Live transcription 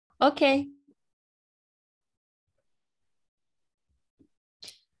Okay.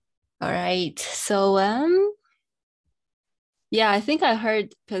 All right. So yeah, I think I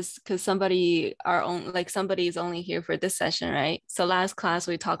heard because somebody is only here for this session, right? So last class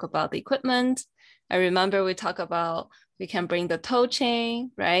we talked about the equipment. I remember we talked about we can bring the tow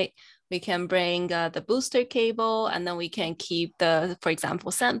chain, right? We can bring the booster cable, and then we can keep for example,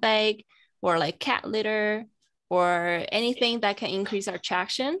 sandbag or like cat litter or anything that can increase our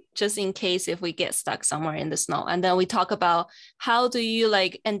traction, just in case if we get stuck somewhere in the snow. And then we talk about how do you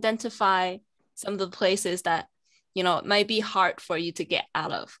like identify some of the places that it might be hard for you to get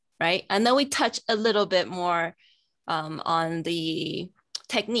out of, right? And then we touch a little bit more on the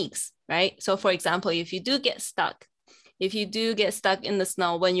techniques, right? So for example, if you do get stuck in the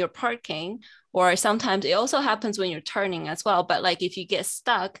snow when you're parking, or sometimes it also happens when you're turning as well, but like if you get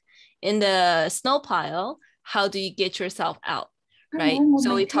stuck in the snow pile, how do you get yourself out, right?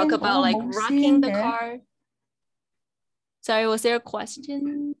 So we talk about like rocking the car. Sorry, was there a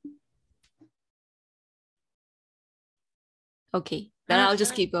question? Okay, then I'll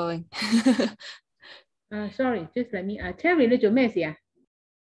just keep going. Sorry, just let me. Terry 你做咩事啊？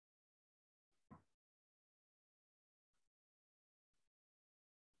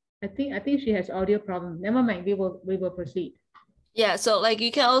 I think she has audio problem. Never mind, we will proceed. Yeah, so like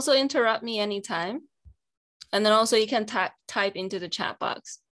you can also interrupt me anytime. And then also you can type into the chat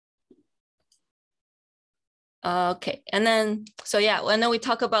box. Okay, and then, so yeah, and then we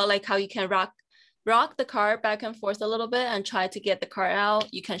talk about like how you can rock the car back and forth a little bit and try to get the car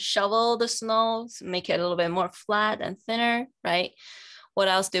out. You can shovel the snow, make it a little bit more flat and thinner, right? What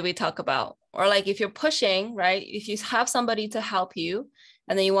else did we talk about? Or like if you're pushing, right? If you have somebody to help you,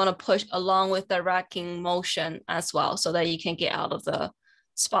 and then you want to push along with the rocking motion as well, so that you can get out of the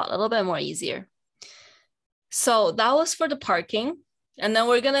spot a little bit more easier. So that was for the parking. And then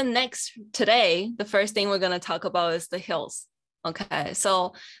we're gonna today, the first thing we're gonna talk about is the hills. Okay,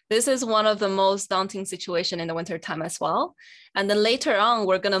 so this is one of the most daunting situation in the winter time as well. And then later on,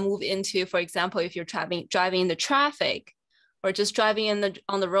 we're gonna move into, for example, if you're driving in the traffic or just driving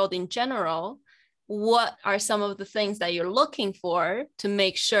on the road in general, what are some of the things that you're looking for to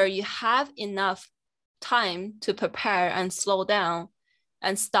make sure you have enough time to prepare and slow down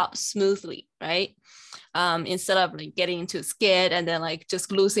and stop smoothly, right? Instead of like getting into a skid and then like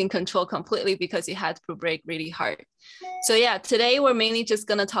just losing control completely because you had to brake really hard. So yeah, today we're mainly just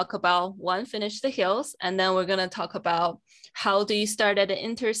gonna talk about finish the hills, and then we're gonna talk about how do you start at an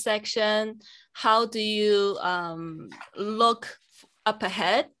intersection, how do you look up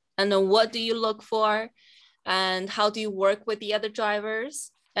ahead, and then what do you look for, and how do you work with the other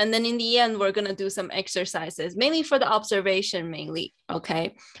drivers. And then in the end, we're going to do some exercises, mainly for the observation mainly,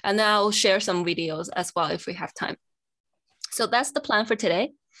 okay? And then I'll share some videos as well if we have time. So that's the plan for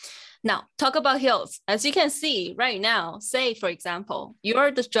today. Now, talk about hills. As you can see right now, say, for example,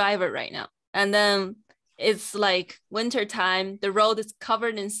 you're the driver right now, and then it's like winter time, the road is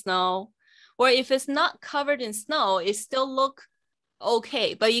covered in snow, or if it's not covered in snow, it still look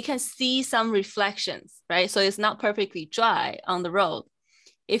okay, but you can see some reflections, right? So it's not perfectly dry on the road.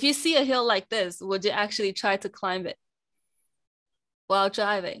 If you see a hill like this, would you actually try to climb it while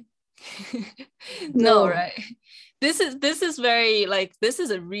driving? No, right? This is very like, this is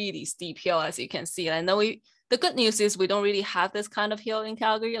a really steep hill, as you can see. I know the good news is we don't really have this kind of hill in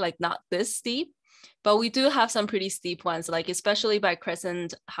Calgary, like not this steep, but we do have some pretty steep ones, like especially by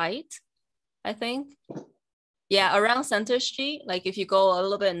Crescent Height, I think. Yeah, around Center Street, like if you go a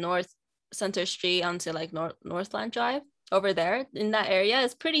little bit north Center Street onto like Northland Drive, over there in that area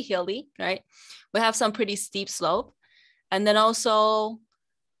is pretty hilly, right? We have some pretty steep slope. And then also,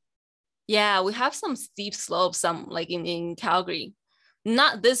 yeah, we have some steep slopes, some like in Calgary.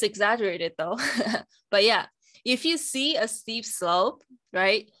 Not this exaggerated though. But yeah, if you see a steep slope,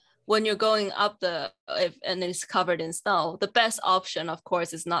 right, when you're going up and it's covered in snow, the best option, of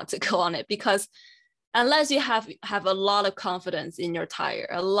course, is not to go on it, because unless you have a lot of confidence in your tire,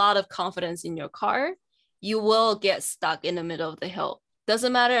 a lot of confidence in your car, you will get stuck in the middle of the hill.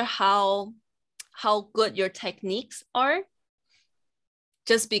 Doesn't matter how good your techniques are,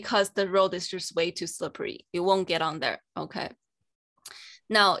 just because the road is just way too slippery. You won't get on there, okay?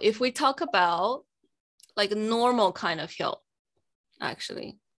 Now, if we talk about like a normal kind of hill,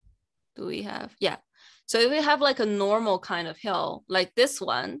 actually, do we have? Yeah. So if we have like a normal kind of hill, like this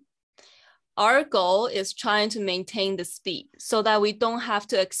one, our goal is trying to maintain the speed so that we don't have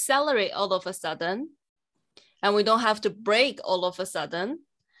to accelerate all of a sudden, and we don't have to brake all of a sudden,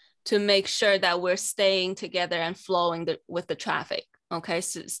 to make sure that we're staying together and flowing with the traffic. Okay,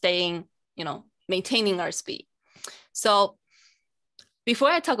 so staying, maintaining our speed. So before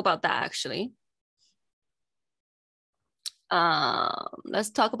I talk about that, actually, let's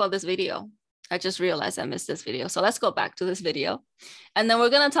talk about this video. I just realized I missed this video. So let's go back to this video. And then we're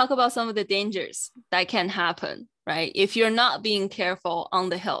going to talk about some of the dangers that can happen, right? If you're not being careful on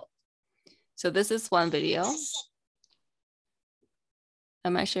the hill. So this is one video.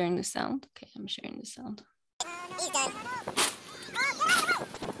 Am I sharing the sound? Okay, I'm sharing the sound. He's done. Oh,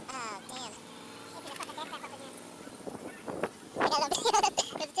 damn. I got a little bit.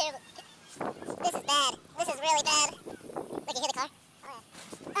 This is terrible. This is bad. This is really bad. Look, you hear the car? Oh,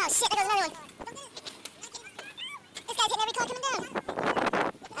 yeah. Oh shit, there goes another one. This guy's hitting every car coming down.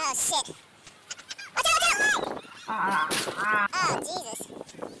 Oh shit. Watch out, watch out! Oh, Jesus.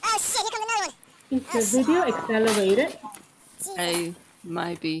 Oh shit, here comes another one. Is the video accelerated? Jesus. I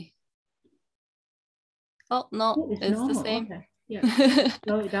might be. Oh, no, Oh, it's normal. the same. Okay. Yeah.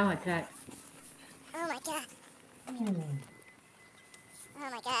 Slow it down a tad. Oh my god. Oh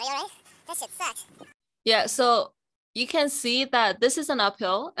my god, you alright? That shit sucks. Yeah, so you can see that this is an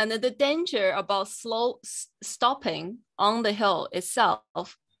uphill, and then the danger about stopping on the hill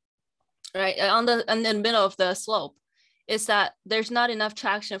itself, right, in the middle of the slope, is that there's not enough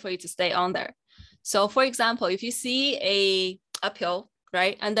traction for you to stay on there. So for example, if you see a uphill,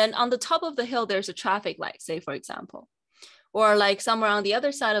 right, and then on the top of the hill, there's a traffic light, say for example, or like somewhere on the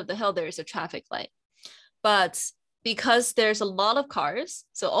other side of the hill, there's a traffic light. But because there's a lot of cars,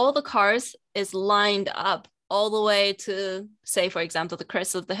 so all the cars is lined up all the way to, say, for example, the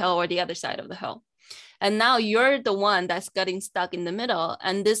crest of the hill or the other side of the hill. And now you're the one that's getting stuck in the middle,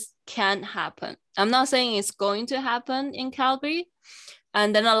 and this can happen. I'm not saying it's going to happen in Calgary.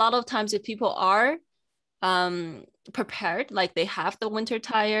 And then a lot of times if people are prepared, like they have the winter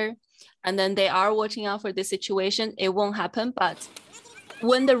tire, and then they are watching out for this situation, it won't happen. But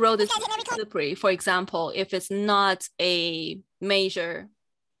when the road is slippery, for example, if it's not a major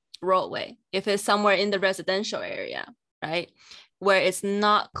roadway, if it's somewhere in the residential area, right, where it's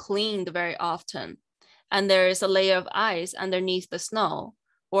not cleaned very often, and there is a layer of ice underneath the snow,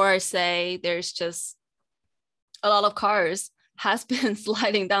 or say there's just a lot of cars has been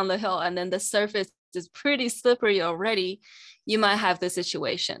sliding down the hill, and then the surface is pretty slippery already, you might have this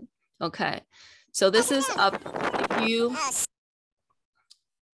situation. Okay, so this is up. If you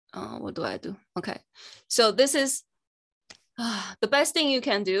what do I do? Okay, so this is the best thing you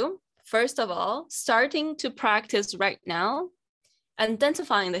can do. First of all, starting to practice right now,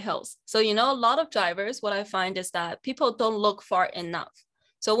 identifying the hills. So, you know, a lot of drivers, what I find is that people don't look far enough.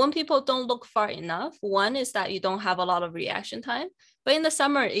 So when people don't look far enough, one is that you don't have a lot of reaction time, but in the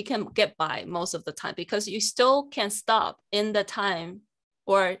summer, it can get by most of the time because you still can stop in the time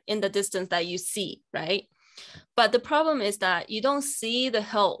or in the distance that you see, right? But the problem is that you don't see the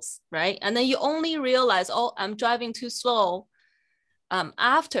hills, right? And then you only realize, oh, I'm driving too slow.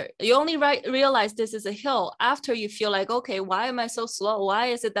 After you only realize this is a hill after you feel like, okay, why am I so slow? Why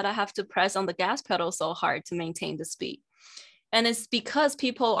is it that I have to press on the gas pedal so hard to maintain the speed? And it's because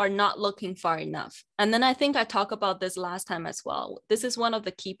people are not looking far enough. And then I think I talked about this last time as well. This is one of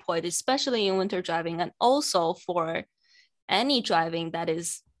the key points, especially in winter driving, and also for any driving that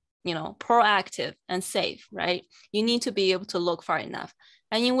is, you know, proactive and safe, right? You need to be able to look far enough.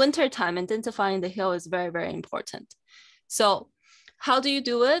 And in winter time, identifying the hill is very, very important. So how do you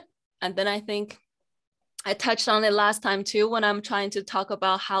do it? And then I think I touched on it last time too, when I'm trying to talk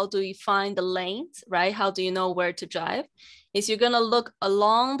about how do you find the lanes, right? How do you know where to drive? Is you're gonna look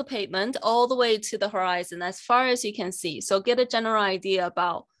along the pavement all the way to the horizon as far as you can see. So get a general idea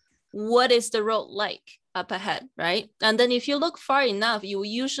about what is the road like up ahead, right? And then if you look far enough, you will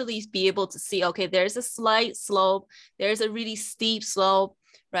usually be able to see, okay, there's a slight slope, there's a really steep slope,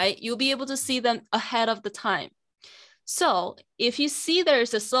 right? You'll be able to see them ahead of the time. So if you see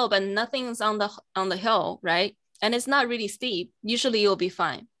there's a slope and nothing's on the hill, right, and it's not really steep, usually you'll be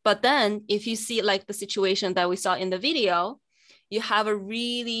fine. But then if you see like the situation that we saw in the video, you have a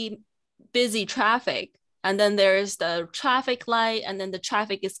really busy traffic, and then there's the traffic light, and then the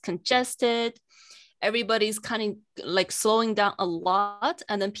traffic is congested. Everybody's kind of like slowing down a lot,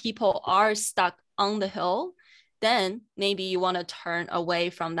 and then people are stuck on the hill. Then maybe you want to turn away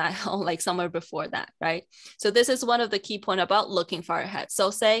from that hill, like somewhere before that, right? So this is one of the key points about looking far ahead.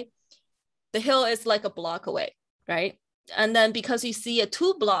 So say the hill is like a block away, right? And then because you see it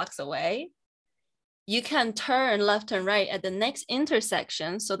 2 blocks away, you can turn left and right at the next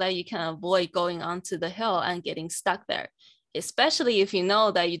intersection so that you can avoid going onto the hill and getting stuck there. Especially if you know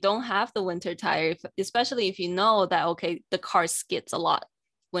that you don't have the winter tire, especially if you know that, okay, the car skids a lot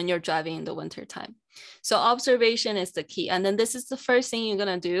when you're driving in the winter time. So observation is the key. And then this is the first thing you're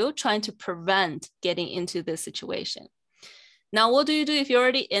gonna do, trying to prevent getting into this situation. Now, what do you do if you're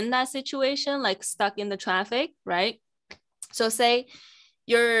already in that situation, like stuck in the traffic, right? So say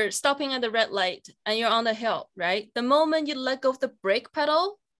you're stopping at the red light and you're on the hill, right? The moment you let go of the brake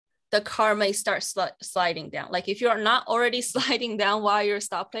pedal, the car may start sliding down. Like if you're not already sliding down while you're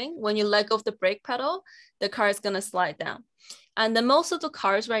stopping, when you let go of the brake pedal, the car is gonna slide down. And then most of the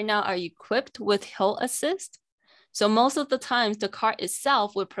cars right now are equipped with hill assist. So most of the times the car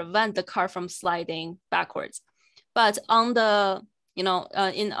itself will prevent the car from sliding backwards. But on the,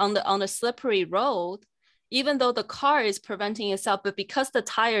 on the slippery road, even though the car is preventing itself, but because the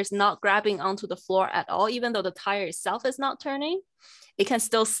tire is not grabbing onto the floor at all, even though the tire itself is not turning, it can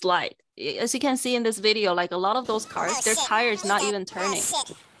still slide. As you can see in this video, like a lot of those cars, their tires not even turning.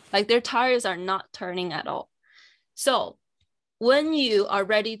 Like their tires are not turning at all. So when you are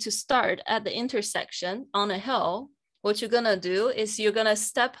ready to start at the intersection on a hill, what you're gonna do is you're gonna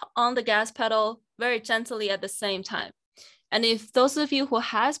step on the gas pedal very gently at the same time. And if those of you who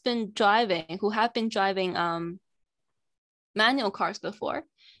have been driving manual cars before,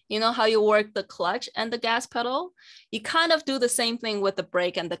 you know how you work the clutch and the gas pedal, you kind of do the same thing with the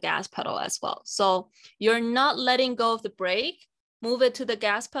brake and the gas pedal as well. So you're not letting go of the brake, move it to the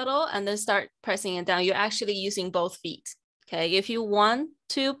gas pedal and then start pressing it down. You're actually using both feet. Okay, if you want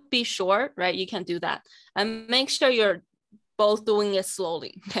to be sure, right, you can do that. And make sure you're both doing it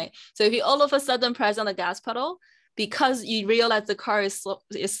slowly, okay? So if you all of a sudden press on the gas pedal, because you realize the car is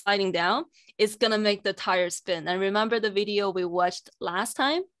sliding down, it's gonna make the tire spin. And remember the video we watched last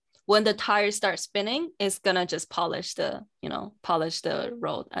time? When the tires start spinning, it's gonna just polish the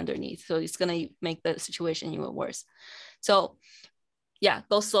road underneath. So it's gonna make the situation even worse. So yeah,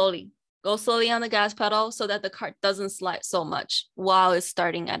 go slowly. Go slowly on the gas pedal so that the car doesn't slide so much while it's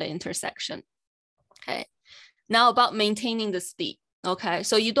starting at an intersection. Okay. Now about maintaining the speed. Okay.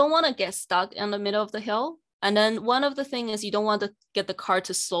 So you don't want to get stuck in the middle of the hill. And then one of the things is you don't want to get the car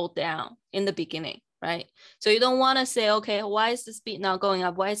to slow down in the beginning, right? So you don't want to say, okay, why is the speed now going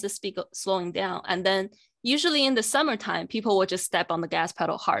up? Why is the speed slowing down? And then usually in the summertime, people will just step on the gas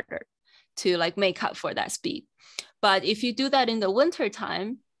pedal harder to like make up for that speed. But if you do that in the winter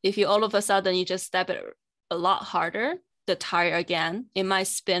time, if you all of a sudden you just step it a lot harder, the tire again, it might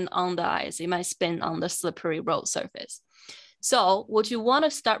spin on the ice, it might spin on the slippery road surface. So what you want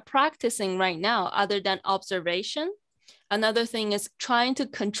to start practicing right now, other than observation, another thing is trying to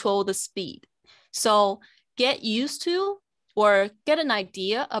control the speed. So get used to or get an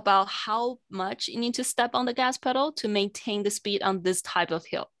idea about how much you need to step on the gas pedal to maintain the speed on this type of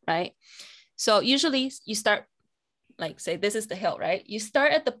hill, right? So usually you start, like say this is the hill, right? You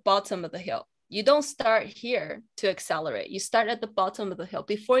start at the bottom of the hill. You don't start here to accelerate. You start at the bottom of the hill.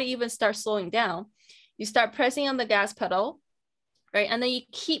 Before you even start slowing down, you start pressing on the gas pedal, right? And then you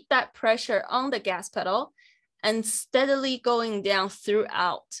keep that pressure on the gas pedal and steadily going down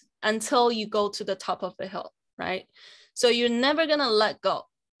throughout until you go to the top of the hill, right? So you're never gonna let go,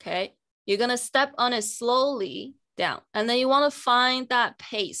 okay? You're gonna step on it slowly down. And then you wanna find that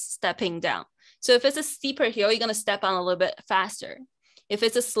pace stepping down. So if it's a steeper hill, you're gonna step on a little bit faster. If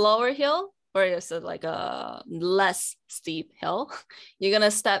it's a slower hill, or it's like a less steep hill, you're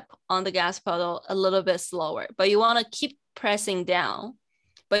gonna step on the gas pedal a little bit slower, but you wanna keep pressing down,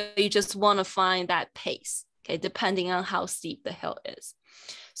 but you just wanna find that pace, okay, depending on how steep the hill is.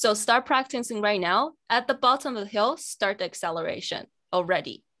 So start practicing right now. At the bottom of the hill, start the acceleration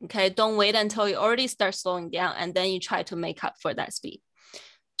already, okay? Don't wait until you already start slowing down and then you try to make up for that speed.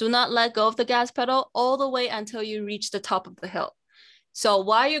 Do not let go of the gas pedal all the way until you reach the top of the hill. So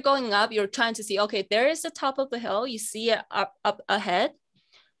while you're going up, you're trying to see, okay, there is the top of the hill. You see it up ahead,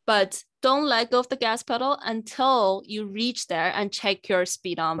 but don't let go of the gas pedal until you reach there and check your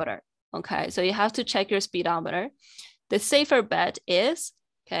speedometer. Okay, so you have to check your speedometer. The safer bet is,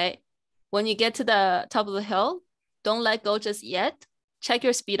 okay, when you get to the top of the hill, don't let go just yet. Check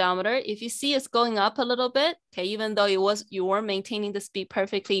your speedometer. If you see it's going up a little bit, okay, even though you were maintaining the speed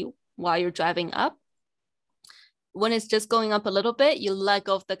perfectly while you're driving up, when it's just going up a little bit, you let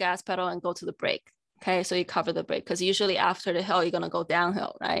go of the gas pedal and go to the brake. Okay, so you cover the brake because usually after the hill, you're gonna go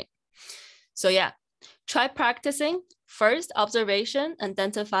downhill, right? So yeah, try practicing. First, observation,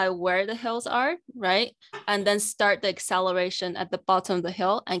 identify where the hills are, right? And then start the acceleration at the bottom of the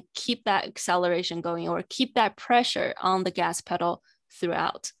hill and keep that acceleration going or keep that pressure on the gas pedal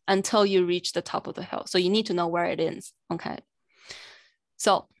throughout until you reach the top of the hill. So you need to know where it is, okay?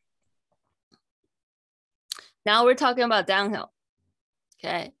 So now we're talking about downhill,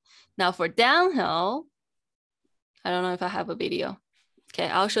 okay? Now for downhill, I don't know if I have a video. Okay,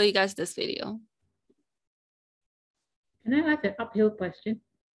 I'll show you guys this video. Can I ask an uphill question?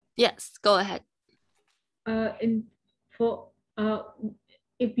 Yes, go ahead. For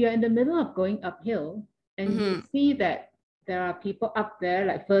If you're in the middle of going uphill and you see that there are people up there,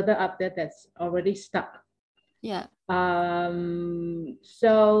 like further up there, that's already stuck. Yeah.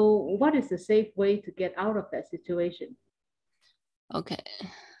 So what is the safe way to get out of that situation? Okay.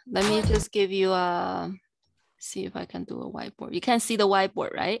 Let me just give you a, see if I can do a whiteboard. You can see the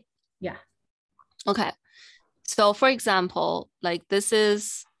whiteboard, right? Yeah. Okay. So for example, like this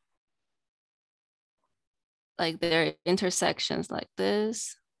is like there are intersections like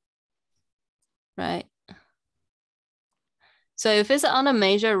this, right? So if it's on a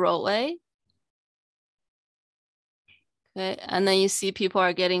major roadway, okay, and then you see people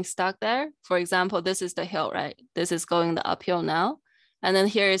are getting stuck there. For example, this is the hill, right? This is going the uphill now. And then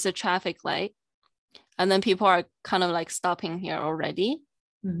here is a traffic light. And then people are kind of like stopping here already,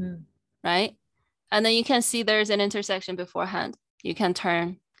 right? And then you can see there's an intersection beforehand. You can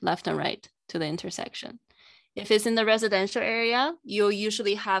turn left and right to the intersection. If it's in the residential area, you'll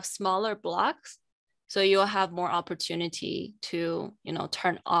usually have smaller blocks. So you'll have more opportunity to, you know,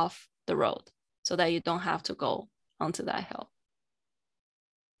 turn off the road so that you don't have to go onto that hill.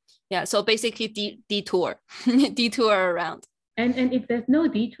 Yeah, so basically detour, detour around. And if there's no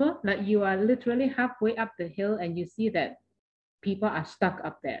detour, like you are literally halfway up the hill and you see that people are stuck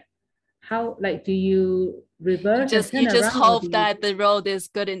up there, how, like, do you reverse You just hope that the road is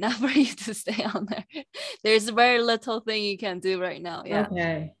good enough for you to stay on there. There's very little thing you can do right now. Yeah.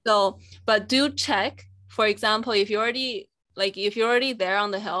 Okay. So, but do check. For example, if you're already there on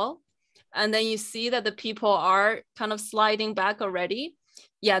the hill, and then you see that the people are kind of sliding back already,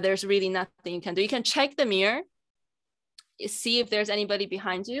 yeah, there's really nothing you can do. You can check the mirror, see if there's anybody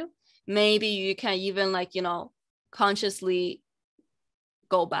behind you. Maybe you can even, like, you know, consciously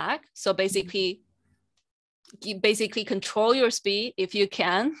go back. So basically control your speed if you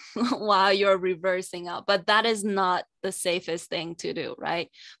can while you're reversing out, but that is not the safest thing to do, right?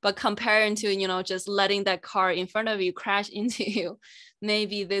 But comparing to, you know, just letting that car in front of you crash into you,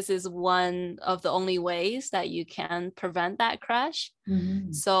 maybe this is one of the only ways that you can prevent that crash.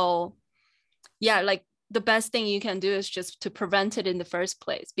 So yeah, like the best thing you can do is just to prevent it in the first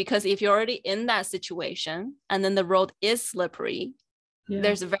place, because if you're already in that situation and then the road is slippery,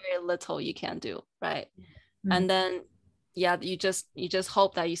 there's very little you can do, right? And then, yeah, you just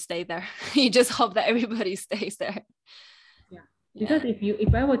hope that you stay there. You just hope that everybody stays there. Yeah. Because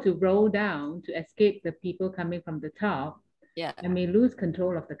if I were to roll down to escape the people coming from the top, I may lose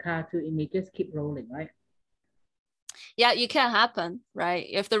control of the car too. It may just keep rolling, right? Yeah, it can happen, right?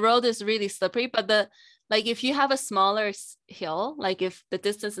 If the road is really slippery, but like if you have a smaller hill, like if the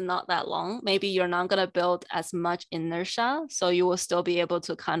distance is not that long, maybe you're not going to build as much inertia. So you will still be able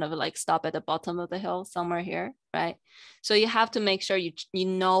to kind of like stop at the bottom of the hill somewhere here, right? So you have to make sure you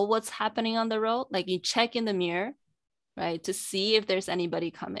know what's happening on the road. Like you check in the mirror, right? To see if there's anybody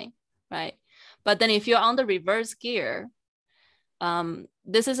coming, right? But then if you're on the reverse gear,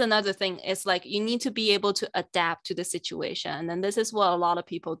 this is another thing. It's like you need to be able to adapt to the situation. And this is what a lot of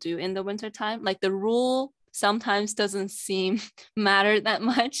people do in the wintertime. Like the rule sometimes doesn't seem matter that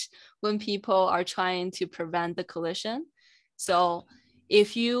much when people are trying to prevent the collision. So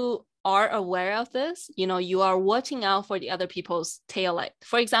if you are aware of this, you know, you are watching out for the other people's tail light.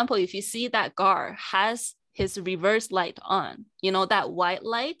 For example, if you see that car has his reverse light on, you know, that white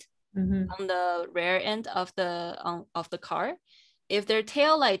light on the rear end of the car, if their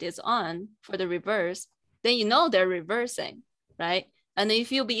tail light is on for the reverse, then you know they're reversing, right? And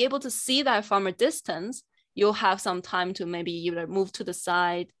if you'll be able to see that from a distance, you'll have some time to maybe either move to the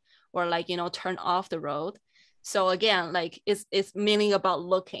side or, like, you know, turn off the road. So again, like it's mainly about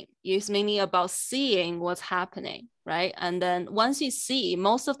looking. It's mainly about seeing what's happening, right? And then once you see,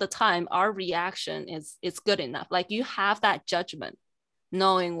 most of the time our reaction is good enough. Like you have that judgment,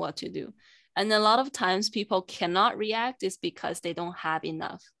 knowing what to do. And a lot of times people cannot react is because they don't have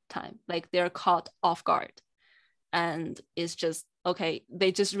enough time. Like they're caught off guard. And it's just, okay,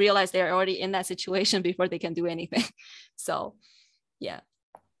 they just realize they're already in that situation before they can do anything. So yeah.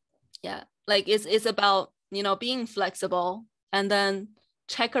 Like it's about, you know, being flexible and then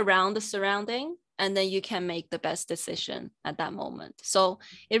check around the surrounding, and then you can make the best decision at that moment. So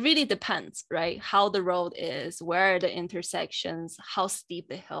it really depends, right? How the road is, where are the intersections, how steep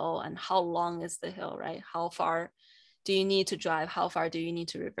the hill, and how long is the hill, right? How far do you need to drive? How far do you need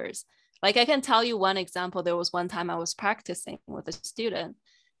to reverse? Like I can tell you one example. There was one time I was practicing with a student,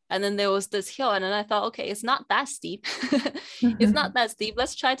 and then there was this hill, and then I thought, okay, it's not that steep. It's not that steep.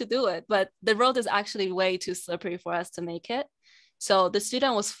 Let's try to do it. But the road is actually way too slippery for us to make it. So the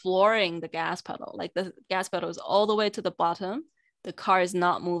student was flooring the gas pedal. Like the gas pedal was all the way to the bottom. the car is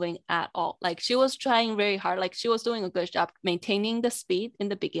not moving at all. Like she was trying very hard. Like she was doing a good job maintaining the speed in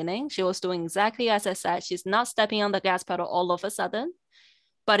the beginning. She was doing exactly as I said. She's not stepping on the gas pedal all of a sudden,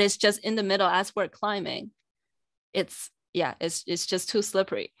 but it's just in the middle as we're climbing. It's just too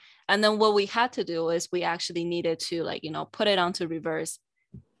slippery. And then what we had to do is we actually needed to like, you know, put it onto reverse.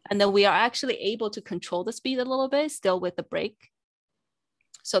 And then we are actually able to control the speed a little bit still with the brake.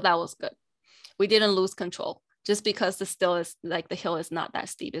 So that was good. We didn't lose control just because the hill is not that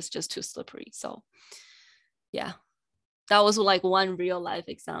steep. It's just too slippery. So yeah, that was like one real life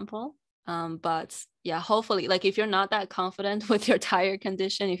example. But yeah, hopefully, like if you're not that confident with your tire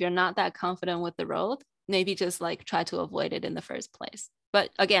condition, if you're not that confident with the road, maybe just like try to avoid it in the first place. But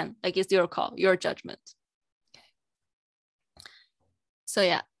again, like it's your call, your judgment. Okay. So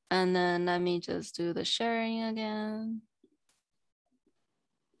yeah, and then let me just do the sharing again.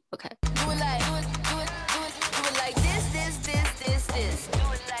 Okay. Do it like this. Do it like this.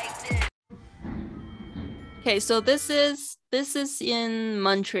 Okay, so this is in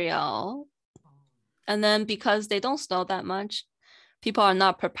Montreal. And then because they don't snow that much, people are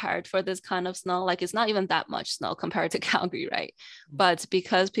not prepared for this kind of snow. Like it's not even that much snow compared to Calgary, right? But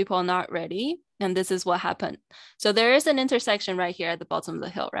because people are not ready, and this is what happened. So there is an intersection right here at the bottom of the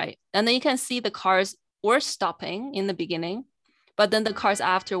hill, right? And then you can see the cars were stopping in the beginning, but then the cars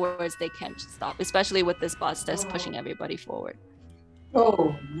afterwards, they can't stop, especially with this bus that's pushing everybody forward.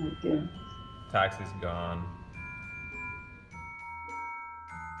 Oh, okay. Taxi's gone.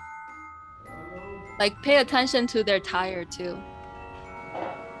 Like pay attention to their tire too.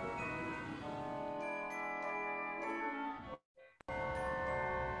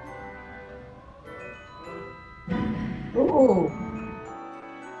 Oh.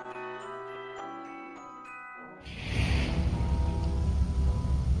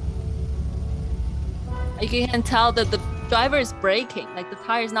 Like you can tell that the driver is braking, like the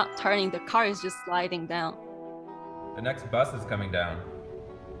tire is not turning, the car is just sliding down. The next bus is coming down.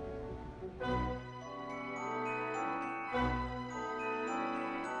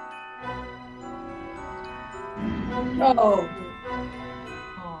 Oh.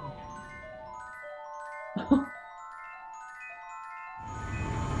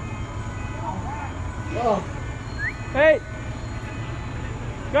 Oh. Hey!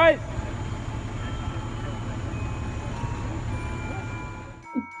 Guys!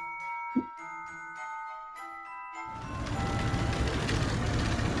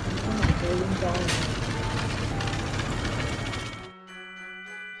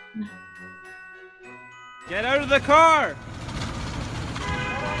 Get out of the car!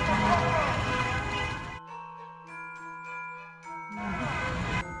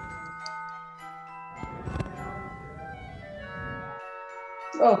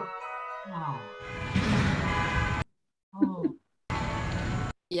 Oh.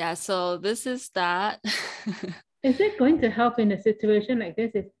 Yeah, so this is that. Is it going to help in a situation like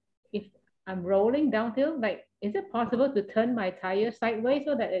this if I'm rolling downhill? Like, is it possible to turn my tire sideways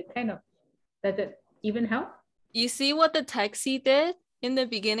so that it does it even help? You see what the taxi did in the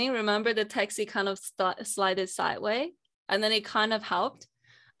beginning? Remember the taxi kind of slided sideways and then it kind of helped.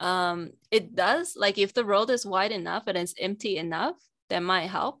 It does, like if the road is wide enough and it's empty enough, that might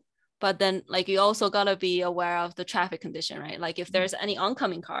help. But then like you also gotta be aware of the traffic condition, right? Like if there's any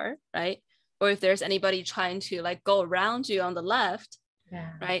oncoming car, right? Or if there's anybody trying to like go around you on the left,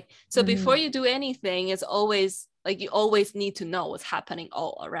 right? So before you do anything, it's always like you always need to know what's happening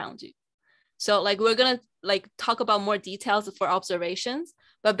all around you. So like we're gonna like talk about more details for observations,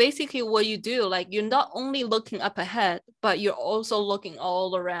 but basically what you do, like you're not only looking up ahead, but you're also looking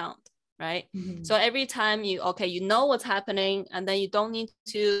all around, right? So every time you know what's happening, and then you don't need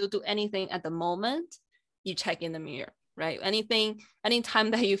to do anything at the moment, you check in the mirror, right?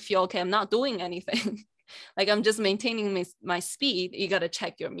 Anytime that you feel, okay, I'm not doing anything, like I'm just maintaining my speed, you gotta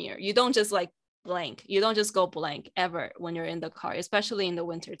check your mirror. You don't just like blank. You don't just go blank ever when you're in the car, especially in the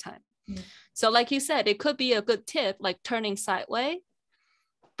winter time. So like you said, it could be a good tip, like turning sideways,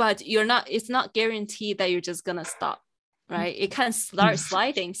 but it's not guaranteed that you're just gonna stop, right? It can start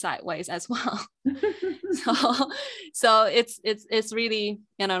sliding sideways as well. so it's really,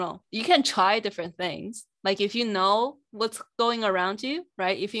 I don't know, you can try different things. Like if you know what's going around you,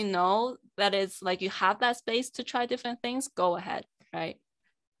 right? If you know that it's like you have that space to try different things, go ahead, right?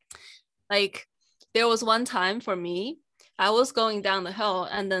 Like there was one time for me, I was going down the hill,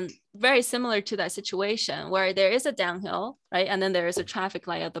 and then very similar to that situation where there is a downhill, right? And then there is a traffic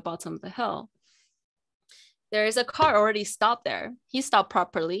light at the bottom of the hill. There is a car already stopped there. He stopped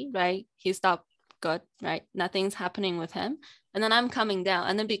properly, right? He stopped good, right? Nothing's happening with him. And then I'm coming down.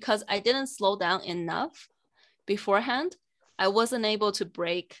 And then because I didn't slow down enough beforehand, I wasn't able to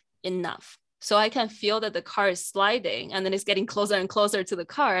brake enough. So I can feel that the car is sliding and then it's getting closer and closer to the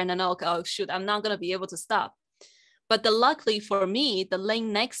car. And then, oh shoot, I'm not going to be able to stop. But luckily for me, the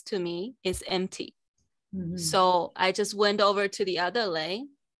lane next to me is empty. Mm-hmm. So I just went over to the other lane,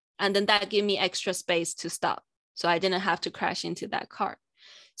 and then that gave me extra space to stop. So I didn't have to crash into that car.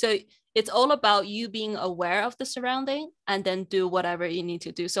 So it's all about you being aware of the surrounding and then do whatever you need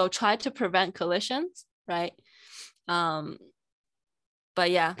to do. So try to prevent collisions, right? But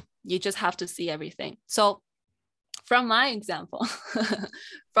yeah, you just have to see everything. So from my example,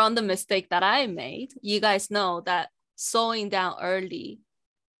 from the mistake that I made, you guys know that slowing down early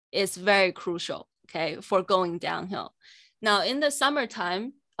is very crucial, okay, for going downhill. Now in the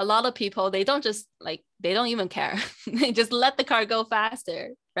summertime, a lot of people, they don't even care. They just let the car go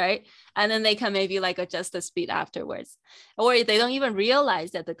faster, right? And then they can maybe like adjust the speed afterwards. Or they don't even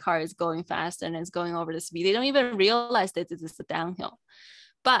realize that the car is going fast and it's going over the speed. They don't even realize that this is a downhill.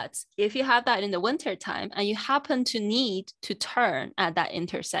 But if you have that in the winter time and you happen to need to turn at that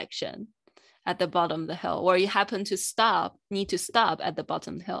intersection at the bottom of the hill, or you happen to need to stop at the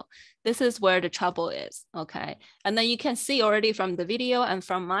bottom of the hill, this is where the trouble is, okay? And then you can see already from the video and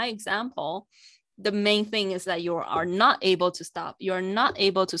from my example, the main thing is that you are not able to stop. You're not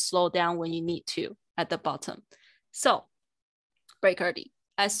able to slow down when you need to at the bottom. So brake early.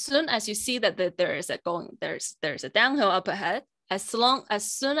 As soon as you see that there's a downhill up ahead, as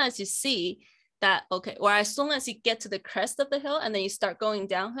soon as you see that, okay, or as soon as you get to the crest of the hill and then you start going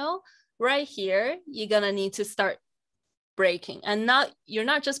downhill, right here, you're gonna need to start braking. And now you're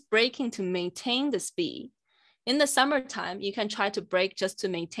not just braking to maintain the speed. In the summertime, you can try to brake just to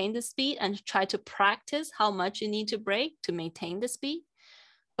maintain the speed and try to practice how much you need to brake to maintain the speed.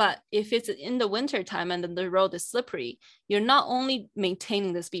 But if it's in the winter time and then the road is slippery, you're not only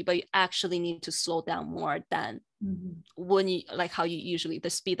maintaining the speed, but you actually need to slow down more than when you, like how you usually, the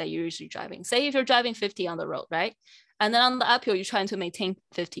speed that you're usually driving. Say if you're driving 50 on the road, right? And then on the uphill, you're trying to maintain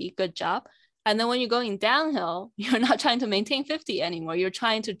 50, good job. And then when you're going downhill, you're not trying to maintain 50 anymore. You're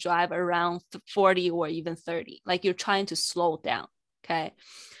trying to drive around 40 or even 30. Like you're trying to slow down, okay?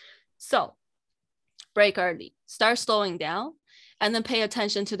 So brake early, start slowing down, and then pay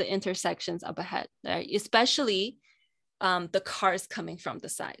attention to the intersections up ahead, right? Especially the cars coming from the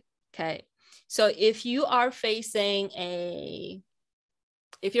side, okay? So if you're facing a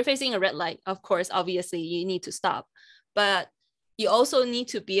red light, of course, obviously you need to stop, but you also need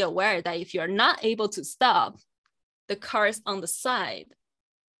to be aware that if you're not able to stop, the cars on the side,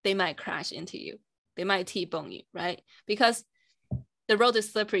 they might crash into you. They might T-bone you, right? Because the road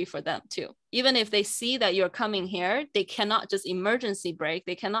is slippery for them too. Even if they see that you're coming here, they cannot just emergency brake.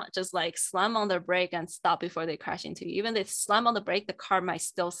 They cannot just like slam on their brake and stop before they crash into you. Even if they slam on the brake, the car might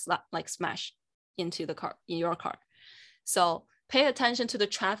still smash into the car, in your car. So pay attention to the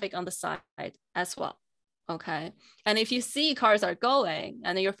traffic on the side as well. Okay. And if you see cars are going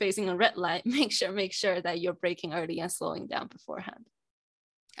and you're facing a red light, make sure that you're braking early and slowing down beforehand.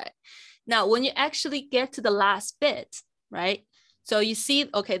 Okay. Now, when you actually get to the last bit, right? So you see,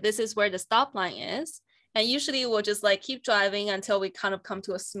 okay, this is where the stop line is. And usually we'll just like keep driving until we kind of come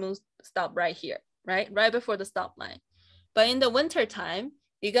to a smooth stop right here, right? Right before the stop line. But in the winter time,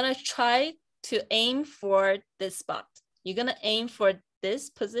 you're going to try to aim for this spot. You're going to aim for this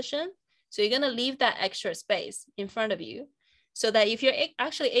position. So you're going to leave that extra space in front of you so that if you're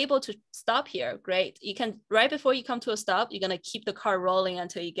actually able to stop here, great. You can, right before you come to a stop, you're going to keep the car rolling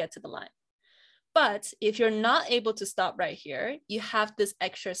until you get to the line. But if you're not able to stop right here, you have this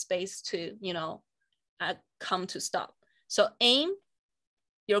extra space to, come to stop. So aim,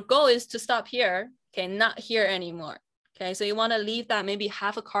 your goal is to stop here, okay, not here anymore. Okay, so you want to leave that maybe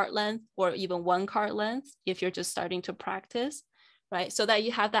half a cart length or even 1 cart length if you're just starting to practice, right? So that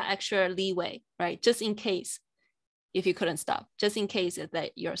you have that extra leeway, right? Just in case if you couldn't stop, just in case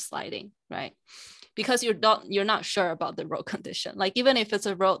that you're sliding, right? Because you're not sure about the road condition. Like even if it's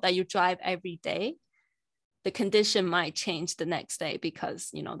a road that you drive every day, the condition might change the next day because,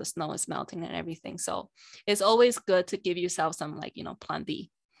 the snow is melting and everything. So it's always good to give yourself some plan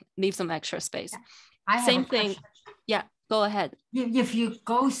B, leave some extra space. Same thing. Yeah, go ahead. If you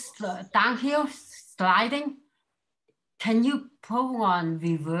go downhill sliding, can you pull on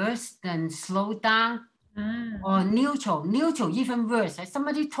reverse then slow down? Or neutral even worse.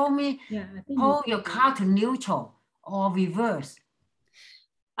 Somebody told me pull your car to neutral or reverse.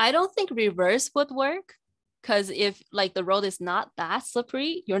 I don't think reverse would work because if like the road is not that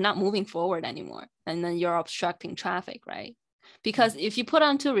slippery, you're not moving forward anymore and then you're obstructing traffic, right? Because if you put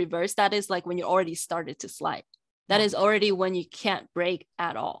onto reverse, that is like when you already started to slide. That is already when you can't brake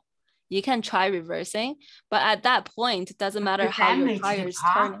at all. you can try reversing, but at that point, it doesn't matter how your tire is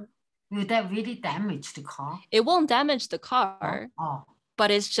turning. Will that really damage the car? It won't damage the car,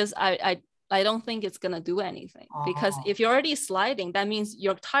 but it's just, I don't think it's gonna do anything because if you're already sliding, that means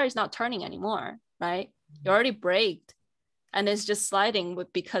your tire is not turning anymore, right? You're already braked and it's just sliding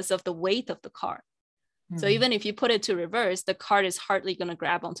because of the weight of the car. So even if you put it to reverse, the car is hardly gonna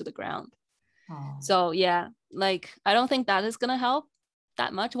grab onto the ground. So yeah, like, I don't think that is gonna help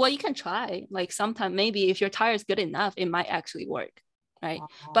that much. Well, you can try, like sometime maybe if your tire is good enough, it might actually work, right?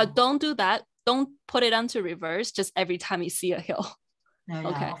 But don't do that. Don't put it onto reverse just every time you see a hill. Yeah,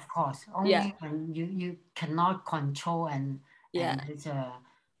 okay. Of course. Only when you cannot control and it's a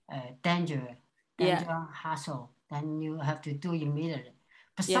danger hassle, then you have to do immediately.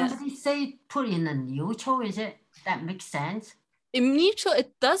 But somebody say put in a neutral, that makes sense? In neutral,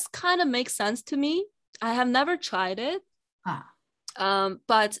 it does kind of make sense to me. I have never tried it.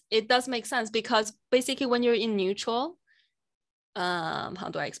 But it does make sense because basically when you're in neutral, how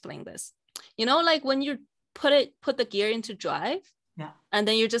do I explain this? You know, like when you put the gear into drive, and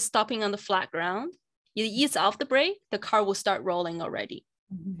then you're just stopping on the flat ground, you ease off the brake, the car will start rolling already,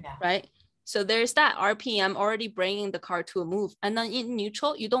 right? So there's that RPM already bringing the car to a move. And then in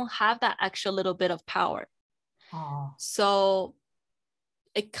neutral, you don't have that extra little bit of power. So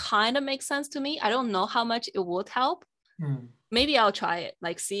it kind of makes sense to me. I don't know how much it would help. Maybe I'll try it,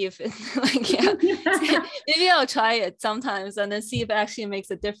 like see if it, maybe I'll try it sometimes and then see if it actually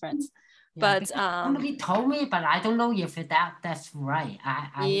makes a difference. But somebody told me, but I don't know if that's right.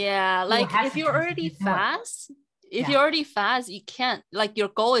 Like if you're already fast, you're already fast, you can't, like your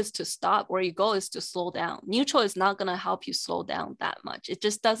goal is to stop or your goal is to slow down. Neutral is not gonna help you slow down that much. It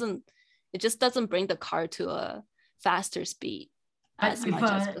just doesn't bring the car to a faster speed. But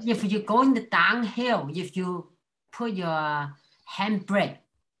if you go in the downhill, if you put your handbrake,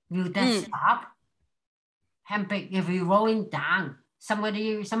 will that stop? Handbrake, if you're rolling down,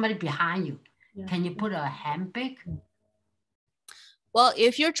 somebody behind you, can you put a handbrake? Well,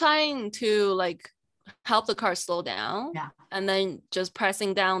 if you're trying to like help the car slow down and then just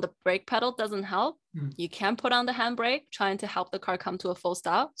pressing down the brake pedal doesn't help, you can put on the handbrake, trying to help the car come to a full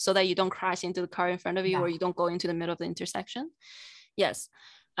stop so that you don't crash into the car in front of you or you don't go into the middle of the intersection. Yes.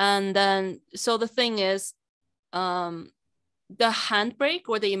 And then, so the thing is, the handbrake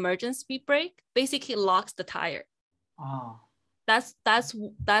or the emergency brake basically locks the tire. That's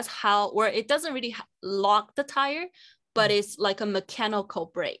how, where it doesn't really lock the tire, but it's like a mechanical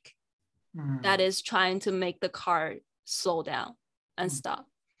brake that is trying to make the car slow down and stop.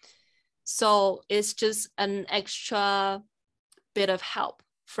 So it's just an extra bit of help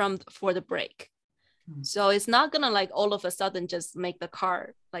for the brake. So it's not gonna like all of a sudden just make the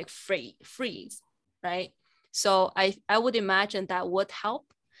car like freeze, right? So I would imagine that would help.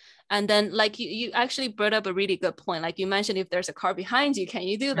 And then like you actually brought up a really good point. Like you mentioned, if there's a car behind you, can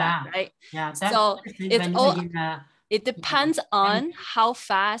you do that, right? So it depends on how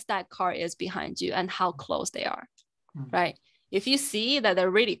fast that car is behind you and how close they are, right? If you see that they're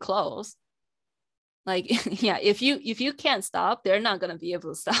really close, like if you can't stop, they're not gonna be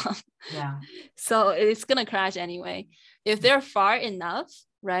able to stop. So it's gonna crash anyway. If they're far enough,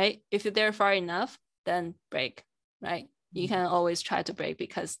 right? If they're far enough, then brake, right? You can always try to brake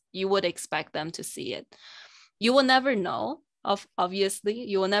because you would expect them to see it. You will never know. Obviously,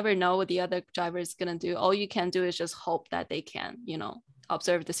 you will never know what the other driver is gonna do. All you can do is just hope that they can,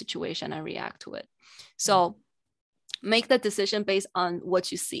 observe the situation and react to it. So make the decision based on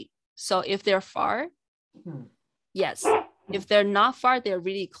what you see. So if they're far, yes. If they're not far, they're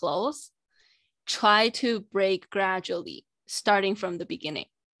really close. Try to brake gradually, starting from the beginning.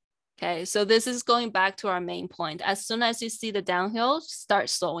 Okay, so this is going back to our main point. As soon as you see the downhill, start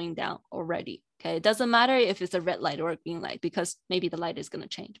slowing down already. Okay, it doesn't matter if it's a red light or a green light because maybe the light is gonna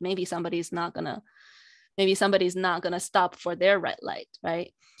change. Maybe somebody's not gonna stop for their red light,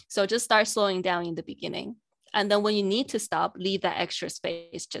 right? So just start slowing down in the beginning. And then when you need to stop, leave that extra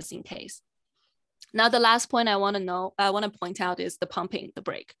space just in case. Now, the last point I want to point out is the pumping the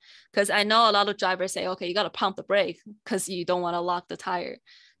brake. Because I know a lot of drivers say, okay, you got to pump the brake because you don't want to lock the tire.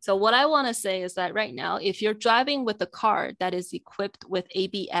 So what I want to say is that right now, if you're driving with a car that is equipped with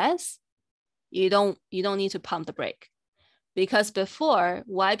ABS, you don't need to pump the brake. Because before,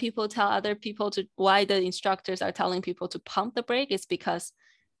 why the instructors are telling people to pump the brake is because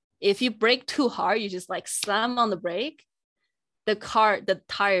if you brake too hard, you just like slam on the brake, the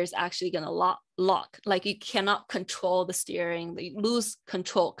tire is actually gonna lock. Like you cannot control the steering, you lose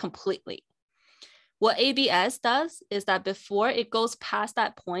control completely. What ABS does is that before it goes past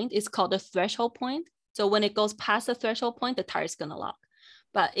that point, it's called the threshold point. So when it goes past the threshold point, the tire is gonna lock.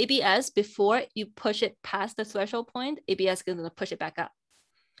 But ABS, before you push it past the threshold point, ABS is going to push it back up.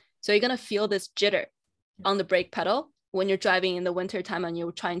 So you're going to feel this jitter on the brake pedal when you're driving in the winter time and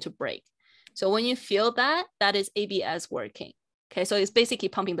you're trying to brake. So when you feel that, that is ABS working. Okay, so it's basically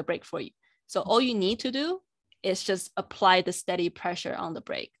pumping the brake for you. So all you need to do is just apply the steady pressure on the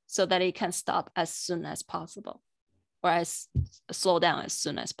brake so that it can stop as soon as possible, or as slow down as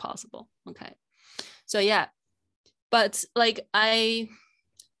soon as possible. Okay, so yeah, but like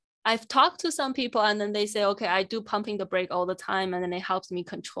I've talked to some people and then they say, okay, I do pumping the brake all the time and then it helps me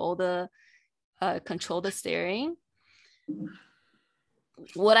control the steering.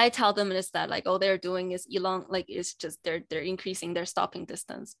 What I tell them is that like all they're doing is it's just they're increasing their stopping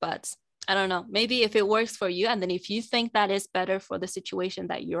distance. But I don't know, maybe if it works for you, and then if you think that is better for the situation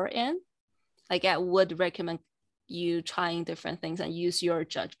that you're in, like I would recommend you trying different things and use your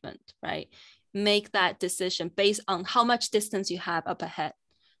judgment, right? Make that decision based on how much distance you have up ahead,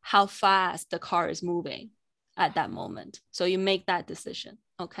 how fast the car is moving at that moment. So you make that decision.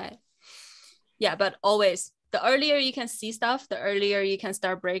 Okay. Yeah, but always, the earlier you can see stuff, the earlier you can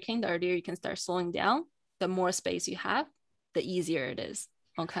start braking, the earlier you can start slowing down, the more space you have, the easier it is.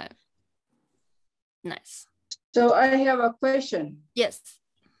 Okay. Nice. So I have a question. Yes.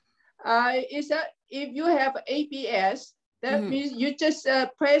 Is that if you have ABS, that means you just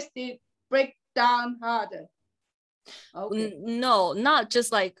press the brake down harder? Okay. No, not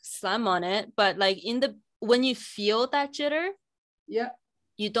just like slam on it, but like when you feel that jitter, yeah,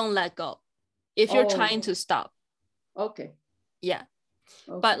 you don't let go. If you're trying to stop. Okay. Yeah.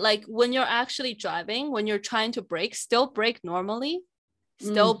 Okay. But like when you're actually driving, when you're trying to brake, still brake normally,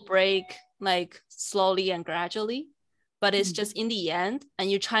 still brake like slowly and gradually, but it's just in the end,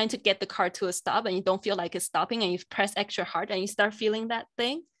 and you're trying to get the car to a stop and you don't feel like it's stopping and you press extra hard and you start feeling that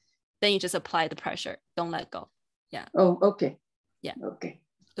thing, then you just apply the pressure. Don't let go. Yeah. Oh, okay. Yeah. Okay.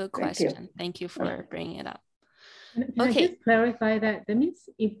 Good question. Thank you for bringing it up. Can I just clarify that? That means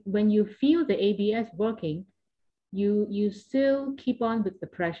when you feel the ABS working, you still keep on with the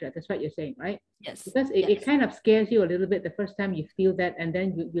pressure. That's what you're saying, right? Yes. Because it kind of scares you a little bit the first time you feel that, and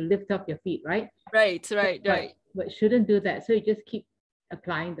then you lift up your feet, right? Right. But shouldn't do that. So you just keep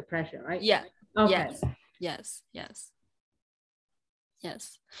applying the pressure, right? Yeah. Okay. Yes.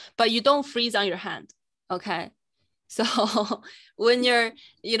 But you don't freeze on your hand. Okay. So when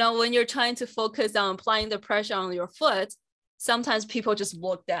you're trying to focus on applying the pressure on your foot, sometimes people just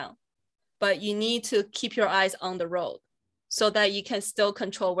look down, but you need to keep your eyes on the road so that you can still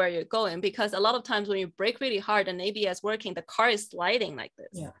control where you're going. Because a lot of times when you brake really hard and ABS working, the car is sliding like this.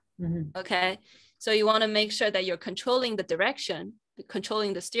 Yeah. Okay. So you want to make sure that you're controlling the direction,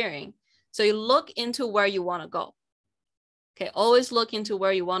 controlling the steering. So you look into where you want to go. Okay. Always look into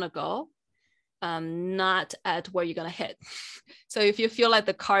where you want to go. Not at where you're gonna hit. So if you feel like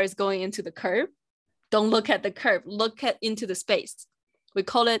the car is going into the curb, don't look at the curb, look into the space. We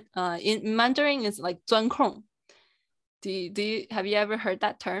call it in Mandarin, it's like 钻空. Have you ever heard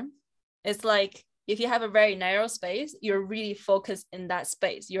that term? It's like if you have a very narrow space, you're really focused in that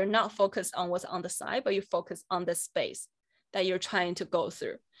space. You're not focused on what's on the side, but you focus on the space that you're trying to go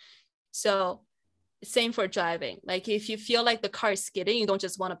through. So same for driving. Like if you feel like the car is skidding, you don't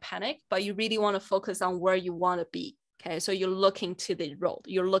just want to panic, but you really want to focus on where you want to be. Okay. So you're looking to the road.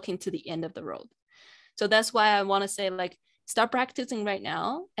 You're looking to the end of the road. So that's why I want to say like, start practicing right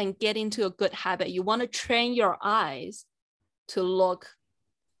now and get into a good habit. You want to train your eyes to look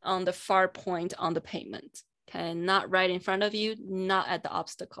on the far point on the pavement. Okay. Not right in front of you, not at the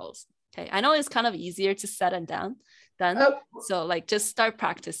obstacles. Okay. I know it's kind of easier to set and done. So like just start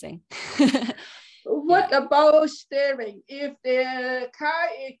practicing. What about steering? If the car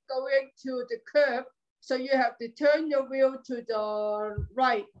is going to the curb, so you have to turn your wheel to the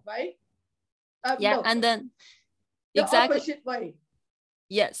right? No, and then the exactly opposite way.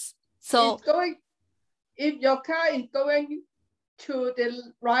 Yes. So if your car is going to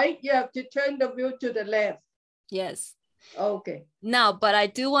the right, you have to turn the wheel to the left. Yes. Okay. Now, but I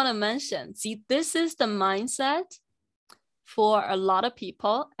do want to mention, see, this is the mindset for a lot of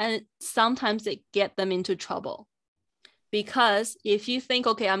people, and sometimes it get them into trouble. Because if you think,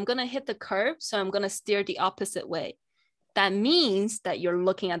 okay, I'm going to hit the curb, so I'm going to steer the opposite way, that means that you're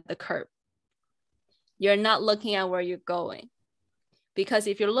looking at the curb. You're not looking at where you're going. Because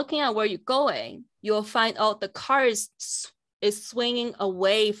if you're looking at where you're going, you'll find, oh, the car is swinging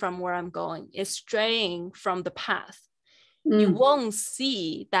away from where I'm going. It's straying from the path. You won't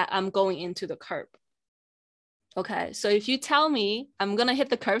see that I'm going into the curb. Okay, so if you tell me I'm going to hit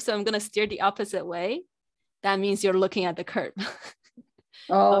the curb, so I'm going to steer the opposite way, that means you're looking at the curb.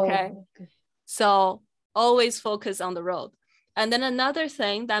 Okay. So always focus on the road. And then another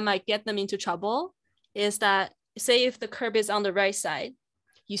thing that might get them into trouble is that, say if the curb is on the right side,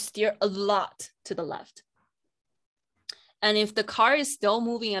 you steer a lot to the left. And if the car is still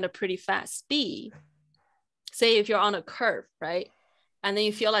moving at a pretty fast speed, say if you're on a curve, right? And then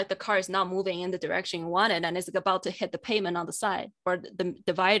you feel like the car is not moving in the direction you wanted and it's about to hit the pavement on the side or the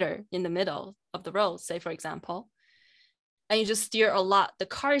divider in the middle of the road, say for example, and you just steer a lot, the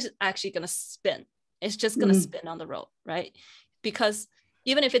car is actually going to spin. It's just going to spin on the road, right? Because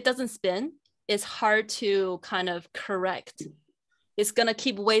even if it doesn't spin, it's hard to kind of correct. It's going to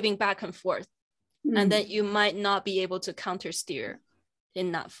keep waving back and forth. And then you might not be able to counter steer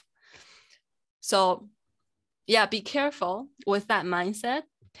enough. So yeah, be careful with that mindset,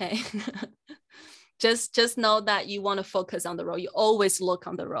 okay? just know that you want to focus on the road. You always look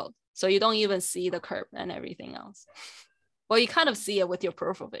on the road. So you don't even see the curb and everything else. Well, you kind of see it with your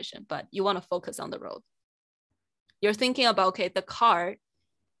peripheral vision, but you want to focus on the road. You're thinking about, okay, the car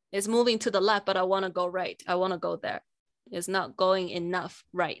is moving to the left, but I want to go right. I want to go there. It's not going enough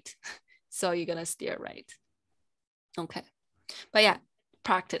right. So you're going to steer right. Okay. But yeah,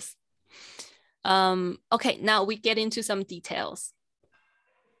 practice. Okay, now we get into some details.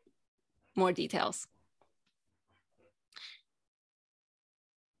 More details.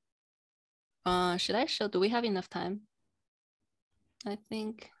 Should I show? Do we have enough time? I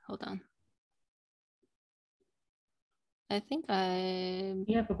think, hold on. I think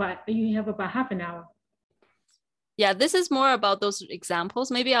you have about half an hour. Yeah, this is more about those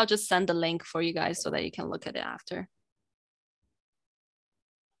examples. Maybe I'll just send the link for you guys so that you can look at it after.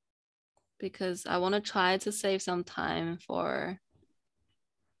 Because I want to try to save some time for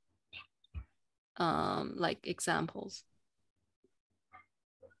like examples.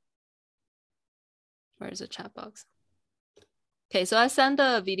 Where is the chat box? Okay, so I sent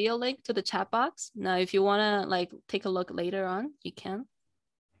the video link to the chat box. Now, if you want to like take a look later on, you can.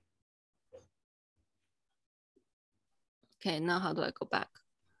 Okay, now how do I go back?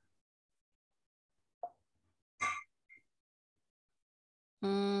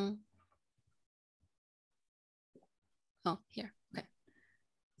 Oh, here, okay.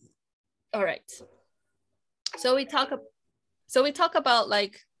 All right. So we talk about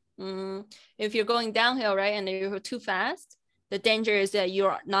like, if you're going downhill, right, and you're too fast, the danger is that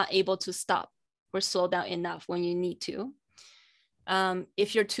you're not able to stop or slow down enough when you need to.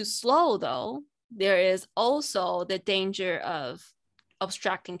 If you're too slow though, there is also the danger of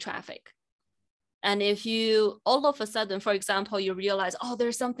obstructing traffic. And if you all of a sudden, for example, you realize, oh,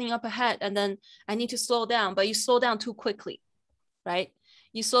 there's something up ahead and then I need to slow down, but you slow down too quickly, right?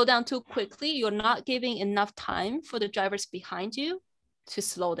 You slow down too quickly, you're not giving enough time for the drivers behind you to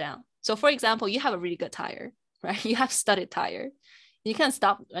slow down. So for example, you have a really good tire, right? You have studded tire. You can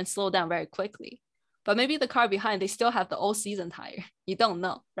stop and slow down very quickly. But maybe the car behind, they still have the old season tire. You don't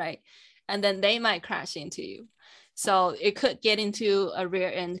know, right? And then they might crash into you. So it could get into a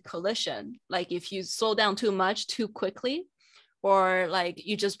rear end collision. Like if you slow down too much, too quickly, or like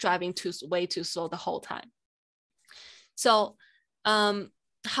you're just driving way too slow the whole time. So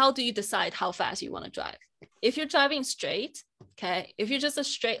how do you decide how fast you want to drive? If you're driving straight, okay, if you're just a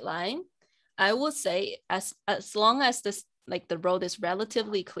straight line, I would say as long as this, like the road is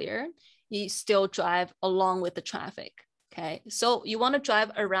relatively clear, you still drive along with the traffic, okay? So you want to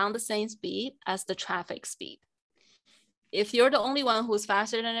drive around the same speed as the traffic speed. If you're the only one who's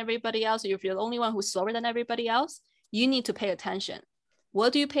faster than everybody else, or if you're the only one who's slower than everybody else, you need to pay attention.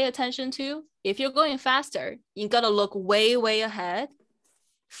 What do you pay attention to? If you're going faster, you gotta look way, way ahead,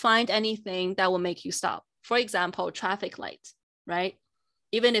 find anything that will make you stop. For example, traffic light, right?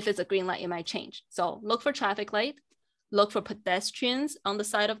 Even if it's a green light, it might change. So look for traffic light, look for pedestrians on the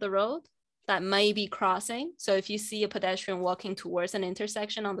side of the road that may be crossing. So if you see a pedestrian walking towards an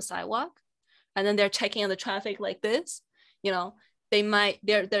intersection on the sidewalk, and then they're checking on the traffic like this, you know,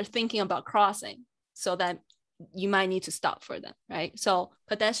 they're thinking about crossing, so that you might need to stop for them, right? So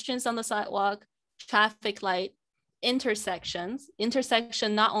pedestrians on the sidewalk, traffic light, intersection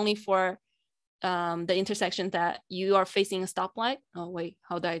not only for the intersection that you are facing a stoplight. Oh wait,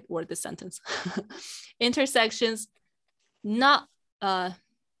 how do I word this sentence? Intersections, not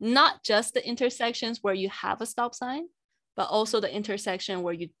just the intersections where you have a stop sign, but also the intersection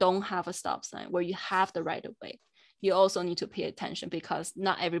where you don't have a stop sign, where you have the right of way. You also need to pay attention because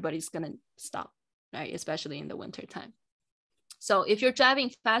not everybody's gonna stop, right? Especially in the winter time. So if you're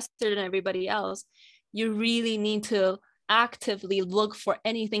driving faster than everybody else, you really need to actively look for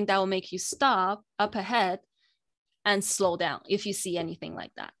anything that will make you stop up ahead and slow down if you see anything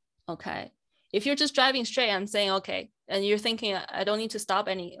like that, okay? If you're just driving straight, I'm saying, okay, and you're thinking, I don't need to stop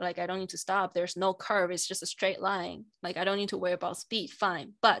I don't need to stop. There's no curve. It's just a straight line. Like, I don't need to worry about speed.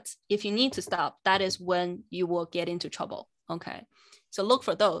 Fine. But if you need to stop, that is when you will get into trouble. Okay. So look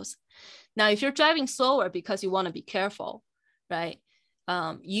for those. Now, if you're driving slower because you want to be careful, right?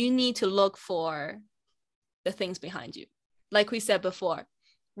 You need to look for the things behind you. Like we said before,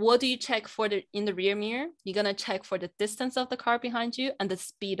 what do you check for in the rear mirror? You're going to check for the distance of the car behind you and the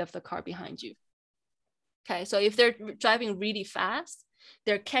speed of the car behind you. Okay, so if they're driving really fast,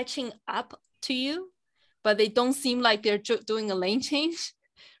 they're catching up to you, but they don't seem like they're doing a lane change,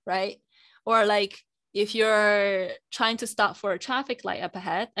 right? Or like if you're trying to stop for a traffic light up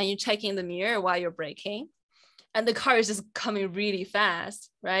ahead and you're checking the mirror while you're braking and the car is just coming really fast,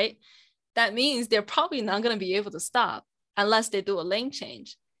 right? That means they're probably not going to be able to stop unless they do a lane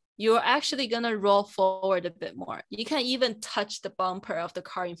change. You're actually going to roll forward a bit more. You can even touch the bumper of the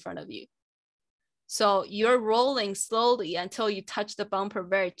car in front of you. So you're rolling slowly until you touch the bumper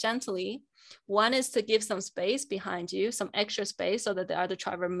very gently. One is to give some space behind you, some extra space so that the other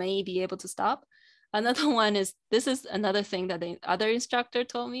driver may be able to stop. Another one is, this is another thing that the other instructor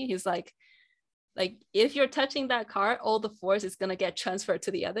told me. He's like if you're touching that car, all the force is going to get transferred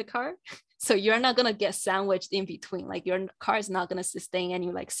to the other car. So you're not going to get sandwiched in between. Like your car is not going to sustain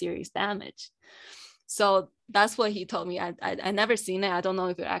any like serious damage. So that's what he told me. I never seen it. I don't know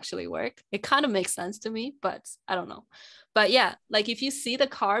if it actually worked. It kind of makes sense to me, but I don't know. But yeah, like if you see the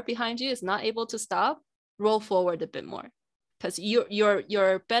car behind you is not able to stop, roll forward a bit more, because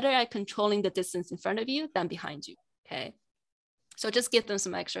you're better at controlling the distance in front of you than behind you. Okay. So just give them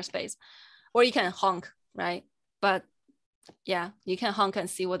some extra space. Or you can honk, right? But yeah, you can honk and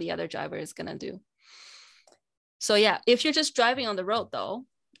see what the other driver is gonna do. So yeah, if you're just driving on the road though,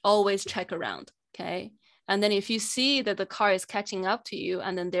 always check around, okay? And then if you see that the car is catching up to you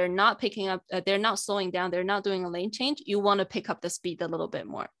and then they're not picking up, they're not slowing down, they're not doing a lane change, you wanna pick up the speed a little bit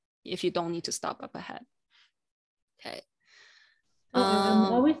more if you don't need to stop up ahead, okay? So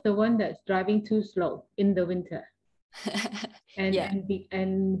I'm always the one that's driving too slow in the winter. And, yeah.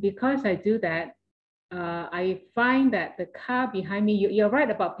 and because I do that, I find that the car behind me, you're right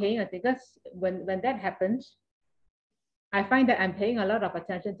about paying attention, because when that happens, I find that I'm paying a lot of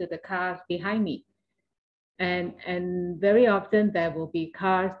attention to the cars behind me. And very often there will be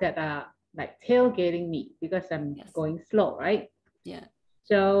cars that are like tailgating me because I'm going slow, right? Yeah.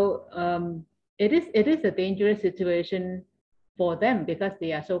 So it is a dangerous situation for them because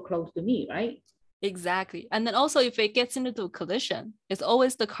they are so close to me, right? Exactly. And then also if it gets into a collision, it's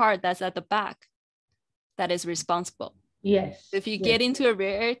always the car that's at the back that is responsible. Yes. If you get into a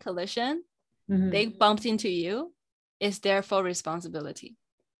rear collision, they bumped into you, it's their full responsibility.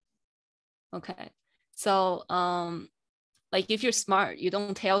 Okay. So like if you're smart, you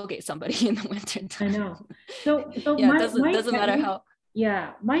don't tailgate somebody in the winter time. I know. So yeah, it doesn't matter how.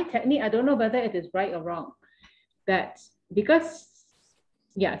 Yeah, my technique, I don't know whether it is right or wrong. That because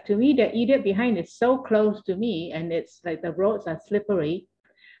yeah, to me, the idiot behind is so close to me and it's like the roads are slippery.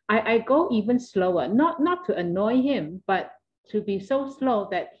 I go even slower, not to annoy him, but to be so slow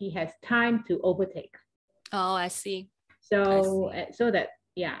that he has time to overtake. Oh, I see. So that,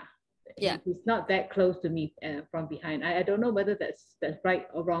 yeah, he's not that close to me from behind. I don't know whether that's right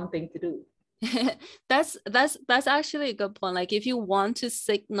or wrong thing to do. that's actually a good point. Like if you want to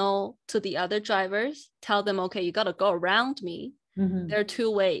signal to the other drivers, tell them, okay, you got to go around me. There are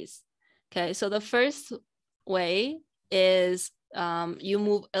two ways. Okay, so the first way is you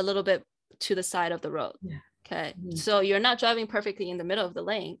move a little bit to the side of the road. Yeah. Okay, so you're not driving perfectly in the middle of the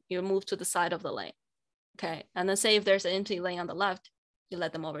lane, you move to the side of the lane. Okay, and then say if there's an empty lane on the left, you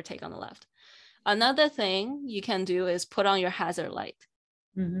let them overtake on the left. Another thing you can do is put on your hazard light.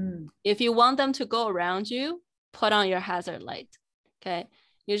 If you want them to go around you, put on your hazard light. Okay,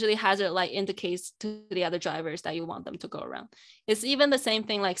 usually hazard light indicates to the other drivers that you want them to go around. It's even the same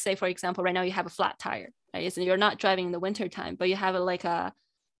thing, like say, for example, right now you have a flat tire, right? So you're not driving in the winter time, but you have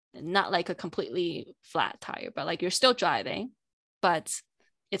not like a completely flat tire, but like you're still driving, but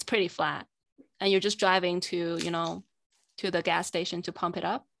it's pretty flat. And you're just driving to the gas station to pump it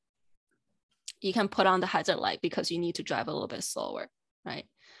up. You can put on the hazard light because you need to drive a little bit slower, right?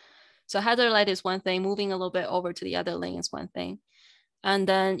 So hazard light is one thing, moving a little bit over to the other lane is one thing. And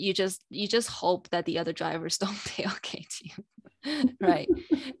then you just hope that the other drivers don't tailgate you, right?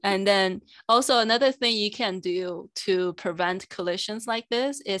 And then also another thing you can do to prevent collisions like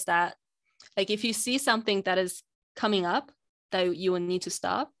this is that, like if you see something that is coming up that you will need to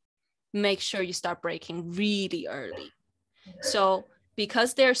stop, make sure you start braking really early. So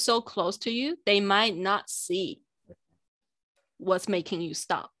because they're so close to you, they might not see what's making you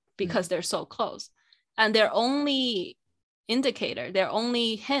stop because they're so close. And their only indicator, their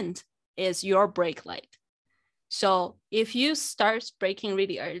only hint is your brake light. So if you start braking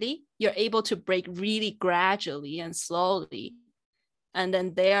really early, you're able to brake really gradually and slowly. And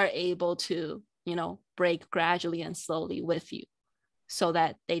then they are able to, you know, brake gradually and slowly with you so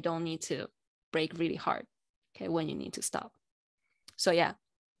that they don't need to brake really hard, okay, when you need to stop. So yeah.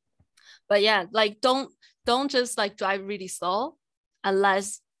 But yeah, like don't just like drive really slow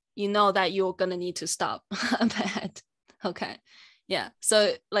unless you know that you're gonna need to stop a bit. Okay. Yeah.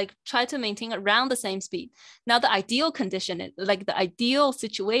 So like try to maintain around the same speed. Now the ideal condition is like the ideal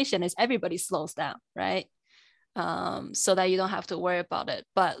situation is everybody slows down, right? So that you don't have to worry about it.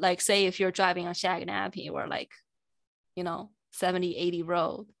 But like say if you're driving on Shagganappy or like, you know, 70, 80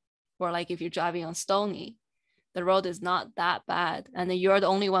 road, or like if you're driving on Stony, the road is not that bad. And then you're the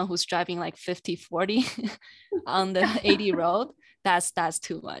only one who's driving like 50, 40 on the 80 road. That's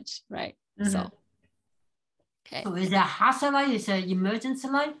too much, right? So, okay. So is it hazard light? Is it emergency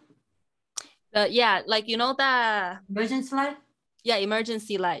light? Yeah, like, you know, the emergency light? Yeah,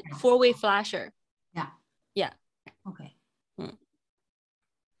 emergency light, four-way flasher. Yeah. Yeah. Okay.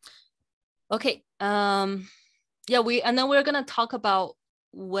 Okay. Yeah, and then we're gonna talk about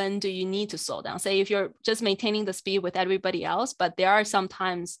when do you need to slow down. Say if you're just maintaining the speed with everybody else, but there are some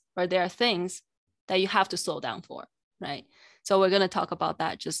times or there are things that you have to slow down for, right? So we're gonna talk about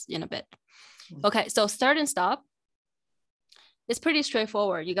that just in a bit. Okay, so start and stop. It's pretty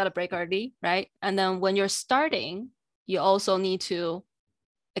straightforward. You gotta brake early, right? And then when you're starting, you also need to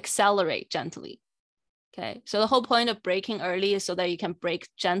accelerate gently. Okay, so the whole point of braking early is so that you can brake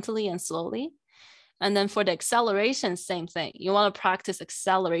gently and slowly. And then for the acceleration, same thing. You want to practice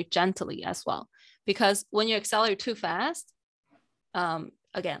accelerate gently as well, because when you accelerate too fast,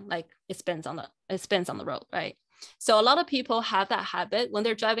 again, like it spins on the road, right? So a lot of people have that habit when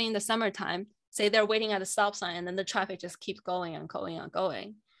they're driving in the summertime. Say they're waiting at a stop sign, and then the traffic just keeps going and going and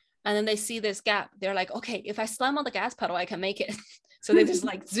going, and then they see this gap. They're like, okay, if I slam on the gas pedal, I can make it. So they just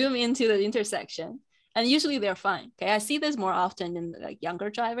like zoom into the intersection, and usually they're fine. Okay, I see this more often in like younger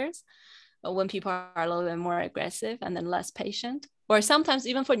drivers. When people are a little bit more aggressive and then less patient, or sometimes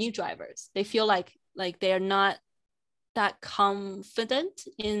even for new drivers, they feel like they're not that confident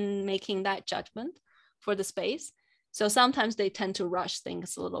in making that judgment for the space. So sometimes they tend to rush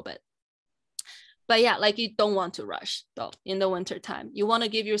things a little bit. But yeah, like you don't want to rush though in the winter time. You want to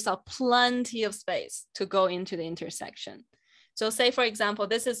give yourself plenty of space to go into the intersection. So say, for example,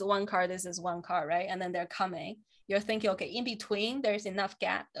 this is one car, right? And then they're coming. You're thinking, okay, in between, there's enough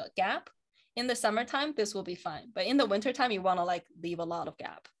gap. In the summertime, this will be fine. But in the wintertime, you want to like leave a lot of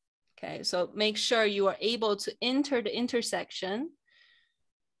gap. Okay, so make sure you are able to enter the intersection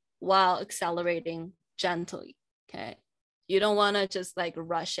while accelerating gently. Okay, you don't want to just like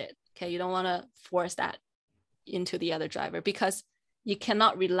rush it. Okay, you don't want to force that into the other driver, because you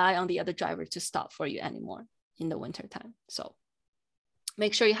cannot rely on the other driver to stop for you anymore in the wintertime. So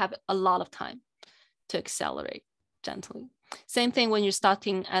make sure you have a lot of time to accelerate gently. Same thing when you're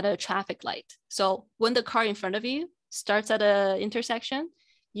starting at a traffic light. So when the car in front of you starts at an intersection,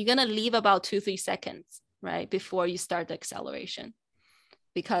 you're gonna leave about 2-3 seconds, right, before you start the acceleration,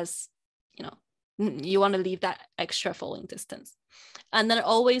 because you know you want to leave that extra falling distance. And then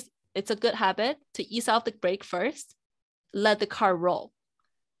always, it's a good habit to ease off the brake first, let the car roll,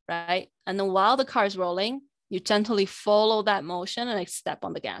 right? And then while the car is rolling, you gently follow that motion and like step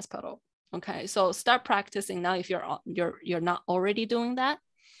on the gas pedal. Okay, so start practicing now if you're not already doing that,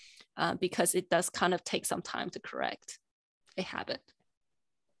 because it does kind of take some time to correct a habit.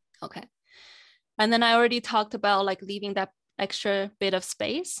 Okay, and then I already talked about like leaving that extra bit of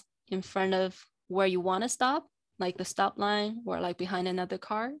space in front of where you want to stop, like the stop line or like behind another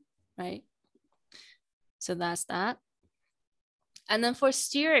car, right? So that's that. And then for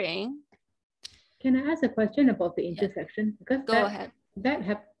steering, can I ask a question about the intersection? Because go ahead.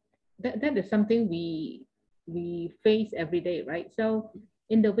 That is something we face every day, right? So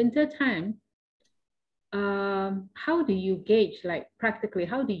in the winter time, how do you gauge, like practically,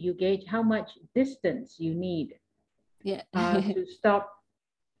 how do you gauge how much distance you need to stop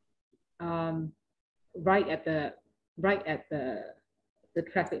right at the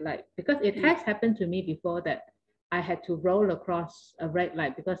traffic light? Because it has happened to me before that I had to roll across a red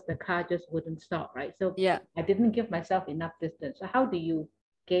light because the car just wouldn't stop, right? So yeah, I didn't give myself enough distance. So how do you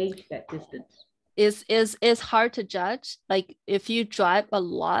gauge that distance? Is hard to judge. Like if you drive a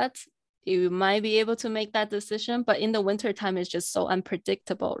lot you might be able to make that decision, but in the winter time, it's just so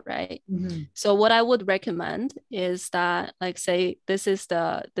unpredictable, right? So what I would recommend is that, like, say this is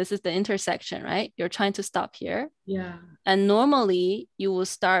the intersection, right? You're trying to stop here. Yeah. And normally you will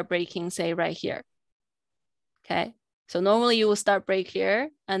start braking, say right here. Okay. So normally you will start brake here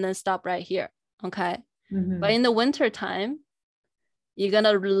and then stop right here. Okay. But in the winter time, you're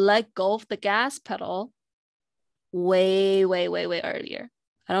gonna let go of the gas pedal way earlier.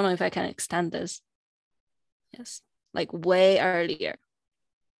 I don't know if I can extend this. Yes, like way earlier.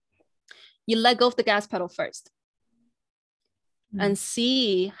 You let go of the gas pedal first and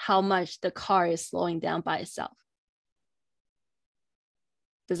see how much the car is slowing down by itself.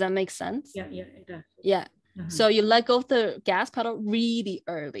 Does that make sense? Yeah, it does. Yeah. So you let go of the gas pedal really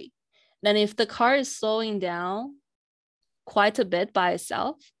early. Then if the car is slowing down quite a bit by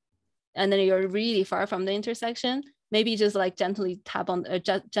itself, and then you're really far from the intersection, maybe just like gently tap on,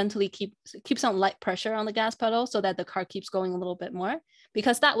 gently keep some light pressure on the gas pedal so that the car keeps going a little bit more,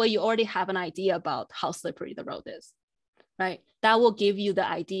 because that way you already have an idea about how slippery the road is, right? That will give you the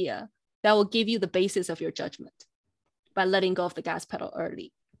idea, that will give you the basis of your judgment by letting go of the gas pedal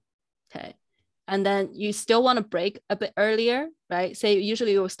early, okay? And then you still want to brake a bit earlier, right? Say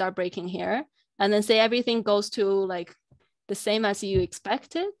usually you will start braking here, and then say everything goes to like the same as you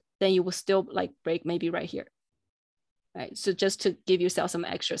expected, then you will still like brake maybe right here, right? So just to give yourself some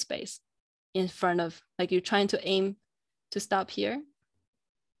extra space in front of, like you're trying to aim to stop here,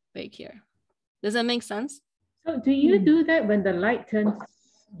 brake here. Does that make sense? So do you do that when the light turns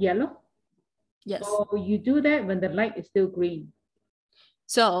yellow? Yes. Or you do that when the light is still green?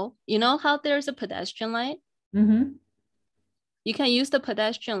 So you know how there's a pedestrian light? You can use the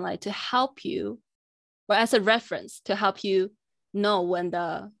pedestrian light to help you, or as a reference to help you know when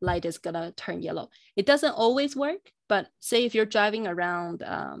the light is gonna turn yellow. It doesn't always work, but say if you're driving around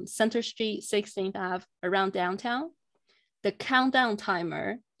Center Street, 16th Ave, around downtown, the countdown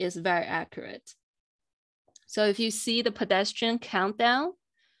timer is very accurate. So if you see the pedestrian countdown,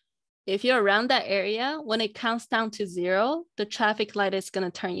 if you're around that area, when it counts down to 0, the traffic light is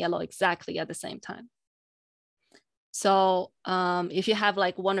gonna turn yellow exactly at the same time. So if you have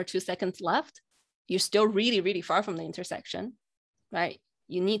like 1 or 2 seconds left, you're still really far from the intersection, right?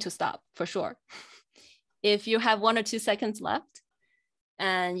 You need to stop for sure. If you have 1 or 2 seconds left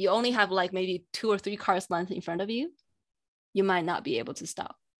and you only have like maybe 2 or 3 cars length in front of you, you might not be able to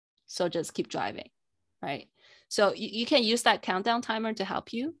stop. So just keep driving, right? So you can use that countdown timer to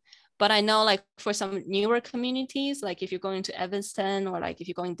help you. But I know like for some newer communities, like if you're going to Evanston or like if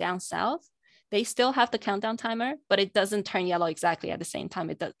you're going down south, they still have the countdown timer, but it doesn't turn yellow exactly at the same time.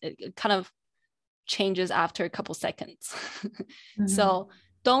 It kind of changes after a couple seconds. So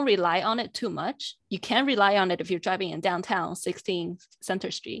don't rely on it too much. You can rely on it if you're driving in downtown, 16 Center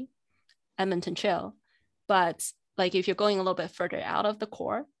Street, Edmonton Trail. But like if you're going a little bit further out of the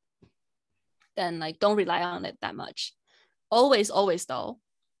core, then like don't rely on it that much. Always though,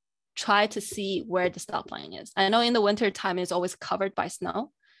 try to see where the stop line is. I know in the winter time it's always covered by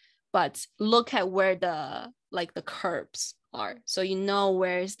snow, but look at where the curbs are. So you know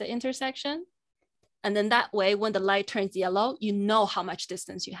where is the intersection. And then that way, when the light turns yellow, you know how much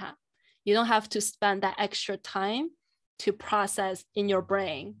distance you have. You don't have to spend that extra time to process in your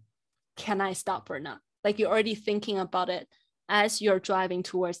brain, can I stop or not? Like you're already thinking about it as you're driving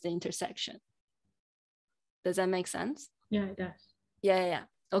towards the intersection. Does that make sense? Yeah, it does. Yeah.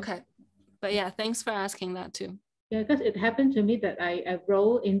 Okay. But yeah, thanks for asking that too. Yeah, because it happened to me that I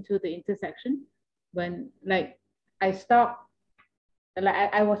roll into the intersection when like I stopped.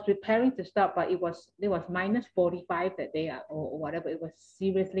 Like I was preparing to stop, but it was minus 45 that day or whatever. It was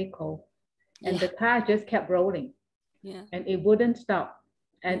seriously cold, and the car just kept rolling, and it wouldn't stop,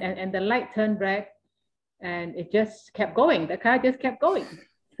 and the light turned red, and it just kept going. The car just kept going.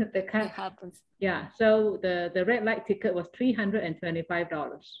 The car it happens. Yeah. So the red light ticket was $325.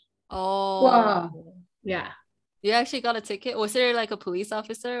 Oh wow. Yeah. You actually got a ticket? Was there like a police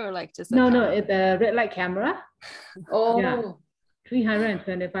officer or like just a no, the red light camera. Oh. Yeah.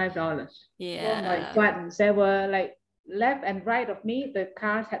 $325. Yeah. Oh my But goodness. there were like left and right of me, the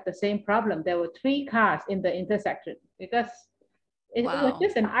cars had the same problem. There were 3 cars in the intersection because it was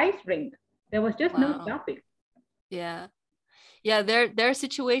just an ice rink. There was just no stopping. Yeah. There are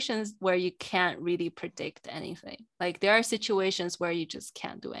situations where you can't really predict anything. Like there are situations where you just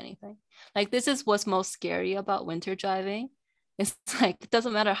can't do anything. Like this is what's most scary about winter driving. It's like, it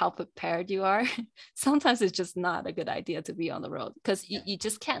doesn't matter how prepared you are. Sometimes it's just not a good idea to be on the road because you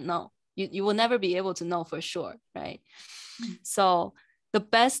just can't know. You will never be able to know for sure, right? So the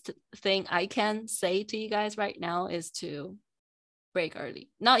best thing I can say to you guys right now is to brake early.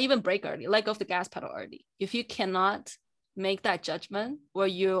 Not even brake early, let go of the gas pedal early. If you cannot make that judgment, or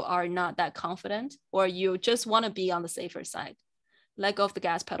you are not that confident, or you just want to be on the safer side, let go of the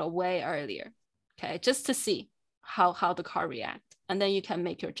gas pedal way earlier. Okay, just to see how the car reacts. And then you can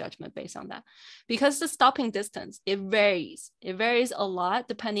make your judgment based on that. Because the stopping distance, it varies. It varies a lot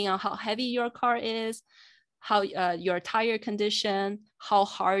depending on how heavy your car is, how your tire condition, how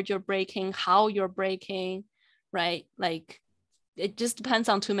hard you're braking, how you're braking, right? Like it just depends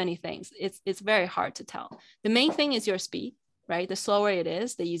on too many things. It's very hard to tell. The main thing is your speed, right? The slower it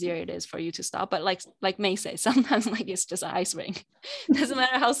is, the easier it is for you to stop. But like Meng says, sometimes like it's just an ice rink. Doesn't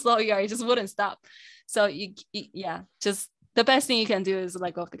matter how slow you are, it just wouldn't stop. So yeah, just the best thing you can do is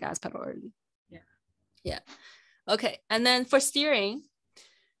let go of the gas pedal early. Yeah. Okay. And then for steering,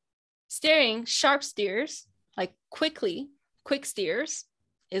 sharp steers, like quick steers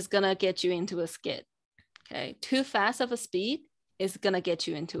is gonna get you into a skid. Okay. Too fast of a speed is gonna get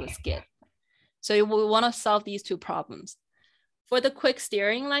you into a skid. So you will want to solve these two problems. For the quick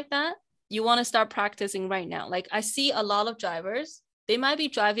steering like that, you want to start practicing right now. Like I see a lot of drivers, they might be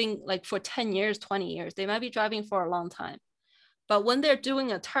driving like for 10 years, 20 years. They might be driving for a long time. But when they're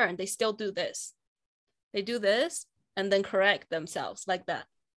doing a turn, they still do this. They do this and then correct themselves like that.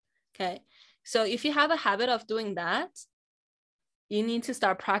 Okay. So if you have a habit of doing that, you need to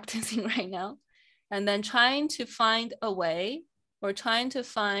start practicing right now, and then trying to find a way, or trying to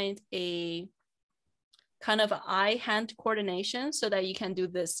find a kind of eye-hand coordination so that you can do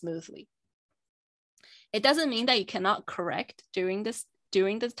this smoothly. It doesn't mean that you cannot correct during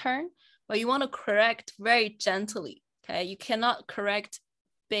the turn, but you want to correct very gently. Okay, you cannot correct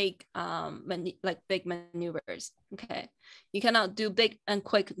big big maneuvers. Okay, you cannot do big and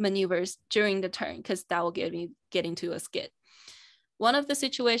quick maneuvers during the turn, because that will get into a skid. One of the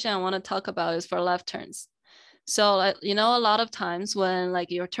situations I want to talk about is for left turns. So you know, a lot of times when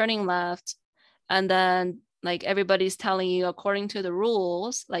like you're turning left, and then like everybody's telling you according to the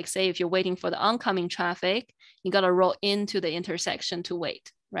rules, like say if you're waiting for the oncoming traffic, you got to roll into the intersection to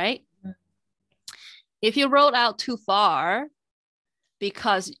wait, right? If you rolled out too far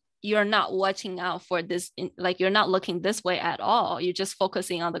because you're not watching out for this, like you're not looking this way at all, you're just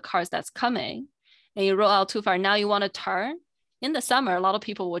focusing on the cars that's coming, and you roll out too far, now you want to turn. In the summer, a lot of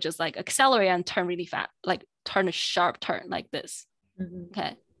people will just like accelerate and turn really fast, like turn a sharp turn like this.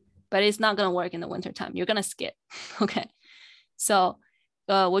 Okay. But it's not going to work in the wintertime. You're going to skid. Okay. So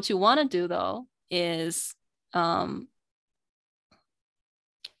what you want to do though is stop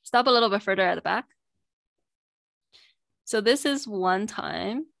a little bit further at the back. So this is one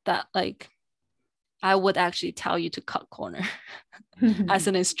time that like I would actually tell you to cut corner as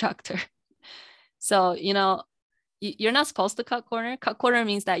an instructor. So, you know, you're not supposed to cut corner. Cut corner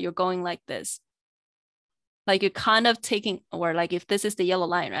means that you're going like this. Like you're kind of taking, or like if this is the yellow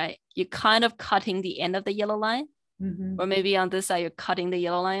line, right? You're kind of cutting the end of the yellow line. Or maybe on this side, you're cutting the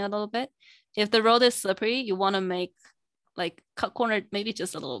yellow line a little bit. If the road is slippery, you want to make like cut corner maybe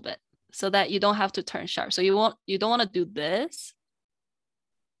just a little bit so that you don't have to turn sharp. So you don't want to do this,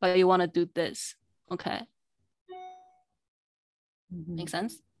 but you want to do this. Okay. Make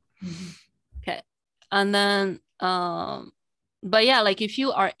sense? Okay. And then, but yeah, like if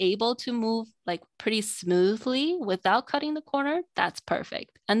you are able to move like pretty smoothly without cutting the corner, that's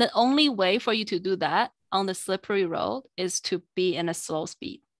perfect. And the only way for you to do that on the slippery road is to be in a slow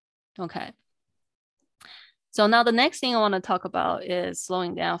speed. Okay. So now the next thing I want to talk about is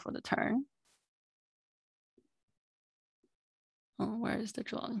slowing down for the turn. Oh, where is the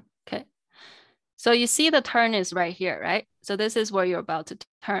drawing? Okay. So you see the turn is right here, right? So this is where you're about to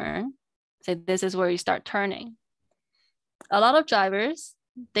turn. So this is where you start turning. A lot of drivers,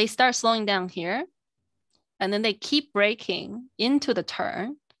 they start slowing down here, and then they keep braking into the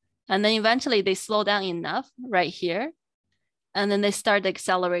turn, and then eventually they slow down enough right here, and then they start the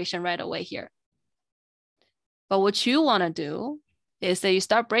acceleration right away here. But what you want to do is that you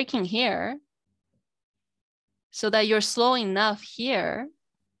start braking here so that you're slow enough here,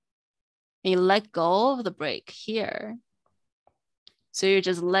 and you let go of the brake here. So you're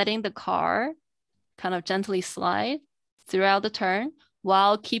just letting the car kind of gently slide throughout the turn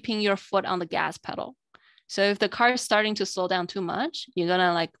while keeping your foot on the gas pedal. So if the car is starting to slow down too much, you're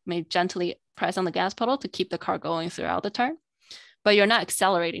gonna like maybe gently press on the gas pedal to keep the car going throughout the turn, but you're not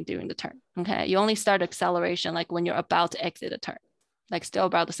accelerating during the turn, okay? You only start acceleration like when you're about to exit a turn, like still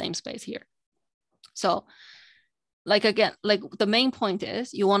about the same space here. So like again, like the main point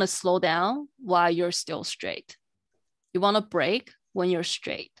is you wanna slow down while you're still straight. You wanna brake when you're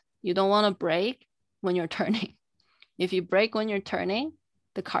straight. You don't wanna brake when you're turning. If you brake when you're turning,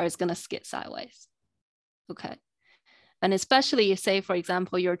 the car is gonna skid sideways. Okay. And especially say, for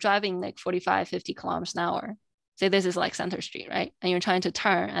example, you're driving like 45, 50 kilometers an hour. Say this is like Center Street, right? And you're trying to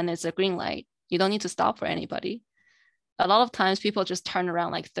turn and it's a green light. You don't need to stop for anybody. A lot of times people just turn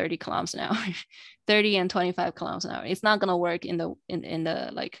around like 30 kilometers an hour, 30 and 25 kilometers an hour. It's not gonna work in the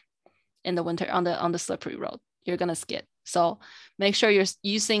winter on the slippery road. You're gonna skid. So make sure you're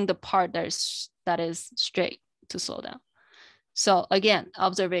using the part that is straight to slow down. So again,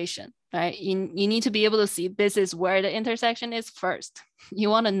 observation, right? You need to be able to see this is where the intersection is first. You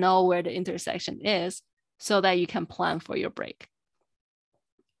want to know where the intersection is so that you can plan for your brake.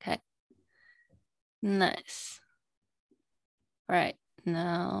 Okay, nice. All right,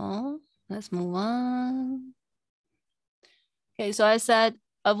 now let's move on. Okay, so I said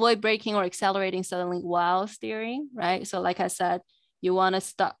avoid braking or accelerating suddenly while steering, right? So like I said, you want to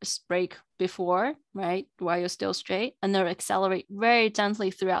stop brake before, right? While you're still straight, and then accelerate very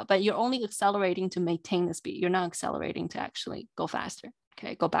gently throughout, but you're only accelerating to maintain the speed. You're not accelerating to actually go faster.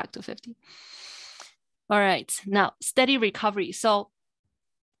 Okay, go back to 50. All right, now steady recovery. So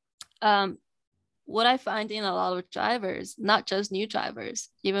what I find in a lot of drivers, not just new drivers,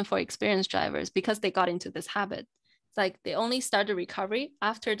 even for experienced drivers, because they got into this habit, it's like they only start the recovery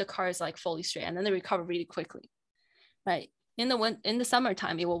after the car is like fully straight, and then they recover really quickly, right? In the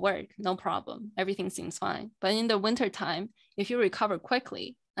summertime, it will work, no problem. Everything seems fine. But in the wintertime, if you recover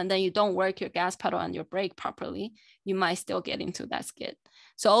quickly and then you don't work your gas pedal and your brake properly, you might still get into that skid.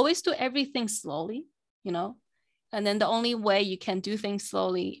 So always do everything slowly, you know? And then the only way you can do things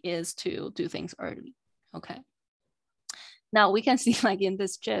slowly is to do things early, okay? Now we can see like in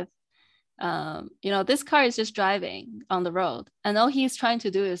this GIF, you know, this car is just driving on the road and all he's trying to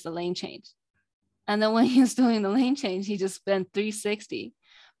do is the lane change. And then when he's doing the lane change, he just went 360.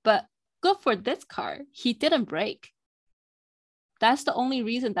 But good for this car, he didn't brake. That's the only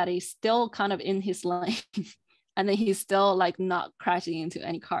reason that he's still kind of in his lane. And then he's still like not crashing into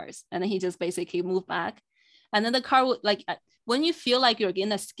any cars. And then he just basically moved back. And then the car would like, when you feel like you're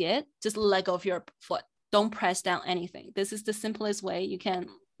in a skid, just let go of your foot. Don't press down anything. This is the simplest way you can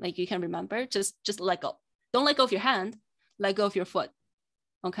remember. Just let go. Don't let go of your hand. Let go of your foot.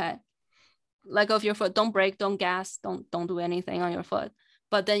 Okay. Let go of your foot. Don't brake, don't gas, don't do anything on your foot.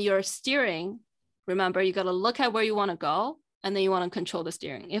 But then you're steering, remember, you got to look at where you want to go, and then you want to control the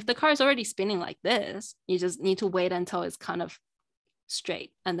steering. If the car is already spinning like this, you just need to wait until it's kind of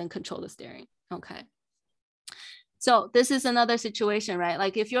straight and then control the steering. Okay. So this is another situation, right?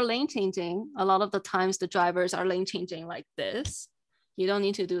 Like if you're lane changing, a lot of the times the drivers are lane changing like this. You don't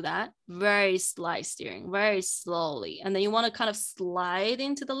need to do that. Very slight steering, very slowly. And then you want to kind of slide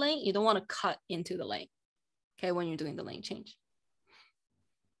into the lane. You don't want to cut into the lane, okay, when you're doing the lane change.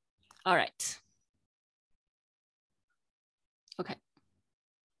 All right. Okay.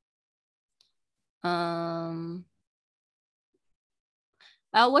 I'll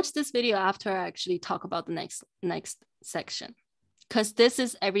watch this video after I actually talk about the next section, because this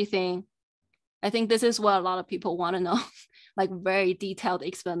is everything. I think this is what a lot of people want to know. Like very detailed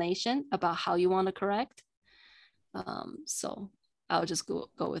explanation about how you want to correct. So I'll just go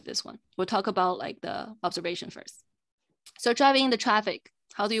with this one. We'll talk about like the observation first. So driving in the traffic,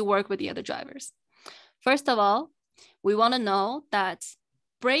 how do you work with the other drivers? First of all, we want to know that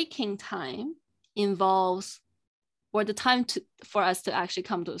braking time involves, or the time for us to actually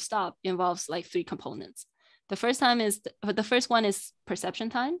come to a stop involves like 3 components. The first one is perception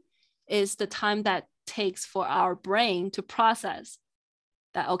time, is the time that takes for our brain to process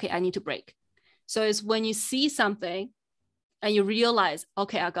that, okay, I need to brake. So it's when you see something and you realize,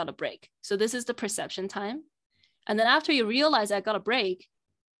 okay, I got to brake. So this is the perception time. And then after you realize I got to brake,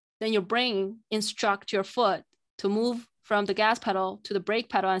 then your brain instructs your foot to move from the gas pedal to the brake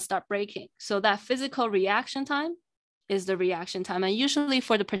pedal and start braking. So that physical reaction time is the reaction time. And usually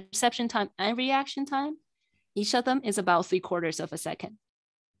for the perception time and reaction time, each of them is about 3/4 of a second.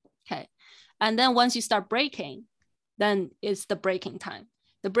 Okay. And then once you start braking, then it's the braking time.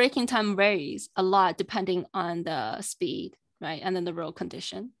 The braking time varies a lot depending on the speed, right? And then the road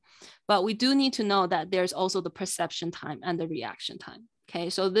condition. But we do need to know that there's also the perception time and the reaction time. Okay.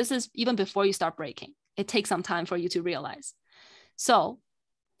 So this is even before you start braking. It takes some time for you to realize. So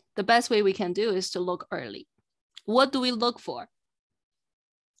the best way we can do is to look early. What do we look for?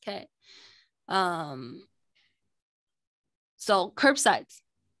 Okay. So curbsides.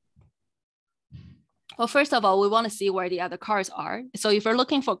 Well, first of all, we want to see where the other cars are. So if you're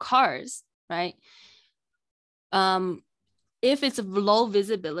looking for cars, right? If it's low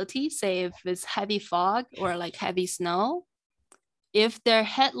visibility, say if it's heavy fog or like heavy snow, if their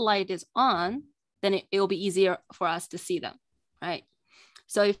headlight is on, then it will be easier for us to see them, right?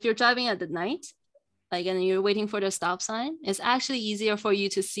 So if you're driving at the night like, and you're waiting for the stop sign, it's actually easier for you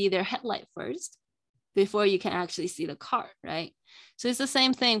to see their headlight first before you can actually see the car, right? So it's the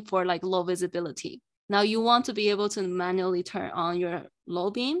same thing for like low visibility. Now you want to be able to manually turn on your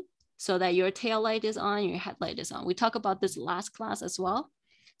low beam so that your tail light is on, your headlight is on. We talked about this last class as well.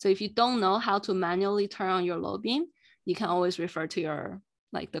 So if you don't know how to manually turn on your low beam, you can always refer to your,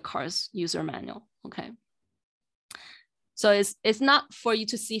 like the car's user manual, okay? So it's not for you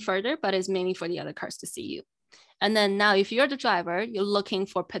to see further, but it's mainly for the other cars to see you. And then now if you're the driver, you're looking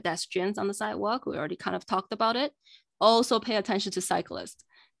for pedestrians on the sidewalk. We already kind of talked about it. Also pay attention to cyclists.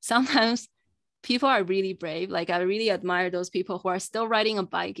 Sometimes people are really brave. Like I really admire those people who are still riding a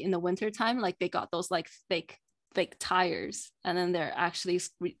bike in the wintertime. Like they got those like fake tires and then they're actually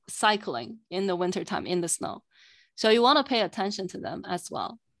cycling in the wintertime in the snow. So you want to pay attention to them as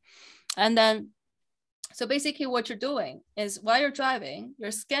well. And then, so basically what you're doing is while you're driving,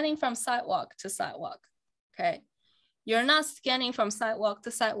 you're scanning from sidewalk to sidewalk, okay? You're not scanning from sidewalk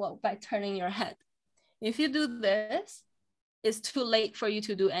to sidewalk by turning your head. If you do this, it's too late for you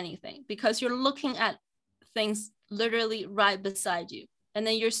to do anything because you're looking at things literally right beside you and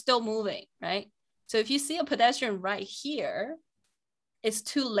then you're still moving, right? So if you see a pedestrian right here, it's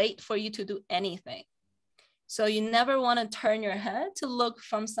too late for you to do anything. So you never want to turn your head to look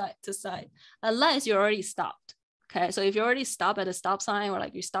from side to side unless you're already stopped. Okay, so if you already stop at a stop sign or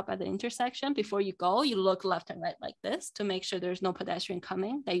like you stop at the intersection, before you go, you look left and right like this to make sure there's no pedestrian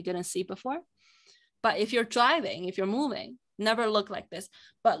coming that you didn't see before. But if you're driving, if you're moving, never look like this,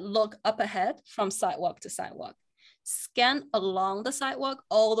 but look up ahead from sidewalk to sidewalk. Scan along the sidewalk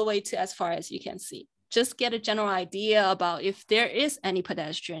all the way to as far as you can see. Just get a general idea about if there is any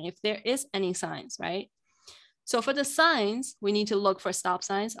pedestrian, if there is any signs, right? So for the signs, we need to look for stop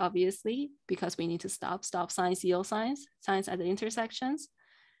signs, obviously, because we need to stop signs, yield signs, signs at the intersections,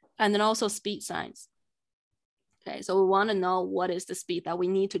 and then also speed signs. Okay, so we want to know what is the speed that we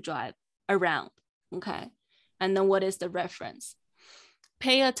need to drive around, okay? And then what is the reference?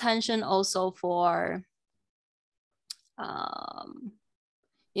 Pay attention also for,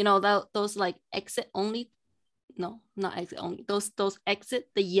 you know, those like exit only, no, not exit only, those exit,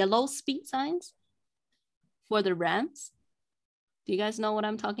 the yellow speed signs for the ramps. Do you guys know what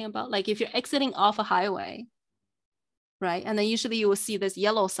I'm talking about? Like if you're exiting off a highway, right? And then usually you will see this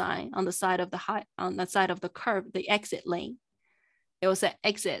yellow sign on the side of the curb, the exit lane. It will say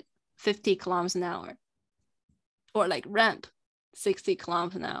exit 50 kilometers an hour or like ramp 60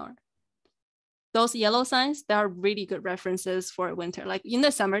 kilometers an hour. Those yellow signs, they are really good references for winter. Like in the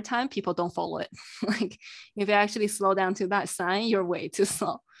summertime, people don't follow it. Like if you actually slow down to that sign, you're way too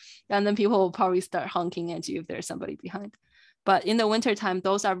slow. And then people will probably start honking at you if there's somebody behind. But in the wintertime,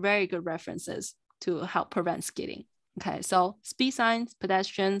 those are very good references to help prevent skidding. Okay, so speed signs,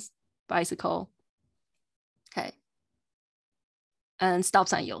 pedestrians, bicycle, okay. And stop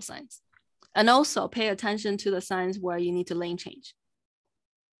sign, yield signs. And also pay attention to the signs where you need to lane change.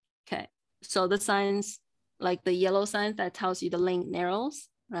 Okay. So the signs, like the yellow signs that tells you the lane narrows,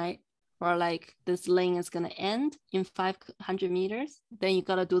 right? Or like this lane is gonna end in 500 meters, then you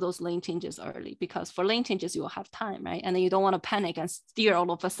gotta do those lane changes early because for lane changes, you will have time, right? And then you don't wanna panic and steer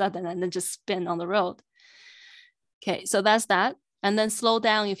all of a sudden and then just spin on the road. Okay, so that's that. And then slow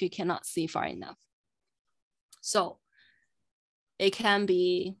down if you cannot see far enough. So it can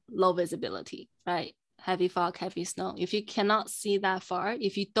be low visibility, right? Heavy fog, heavy snow. If you cannot see that far,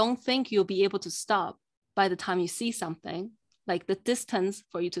 if you don't think you'll be able to stop by the time you see something, like the distance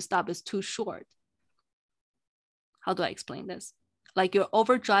for you to stop is too short. How do I explain this? Like you're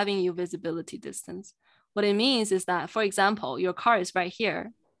overdriving your visibility distance. What it means is that, for example, your car is right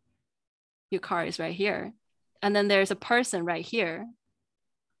here. Your car is right here. And then there's a person right here.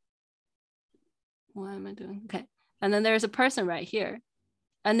 What am I doing? Okay. And then there's a person right here.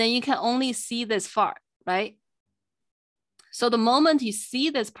 And then you can only see this far, right? So the moment you see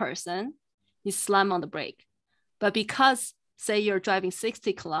this person, you slam on the brake. But because, say you're driving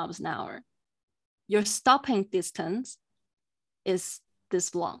 60 kilometers an hour, your stopping distance is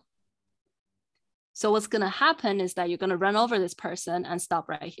this long. So what's gonna happen is that you're gonna run over this person and stop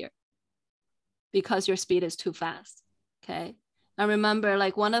right here because your speed is too fast, okay? And remember,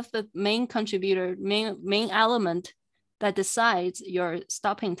 like one of the main contributor, main element that decides your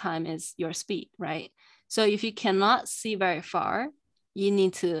stopping time is your speed, right? So if you cannot see very far, you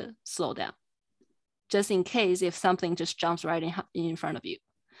need to slow down, just in case if something just jumps right in front of you.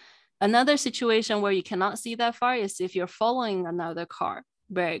 Another situation where you cannot see that far is if you're following another car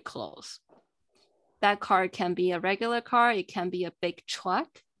very close. That car can be a regular car, it can be a big truck,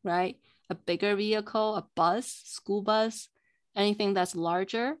 right? A bigger vehicle, a bus, school bus, anything that's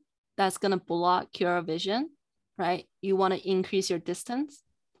larger that's gonna block your vision, right? You wanna increase your distance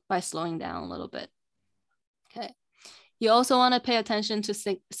by slowing down a little bit, okay? You also wanna pay attention to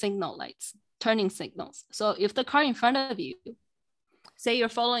signal lights, turning signals. So if the car in front of you, say you're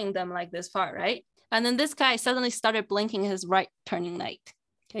following them like this far, right? And then this guy suddenly started blinking his right turning light.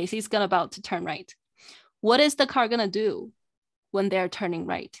 Okay, so he's about to turn right. What is the car gonna do when they're turning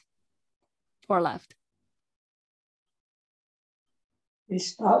right or left? They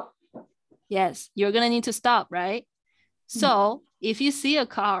stop. Yes, you're gonna need to stop, right? So if you see a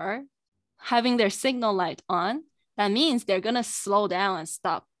car having their signal light on, that means they're gonna slow down and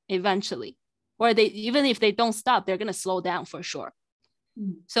stop eventually. Or even if they don't stop, they're gonna slow down for sure.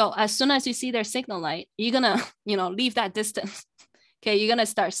 So as soon as you see their signal light, you're gonna, leave that distance. Okay, you're gonna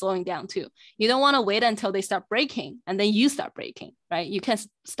start slowing down too. You don't wanna wait until they start braking and then you start braking, right? You can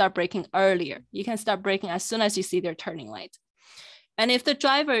start braking earlier. You can start braking as soon as you see their turning light. And if the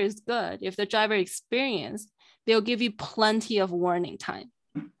driver is good, if the driver is experienced, they'll give you plenty of warning time.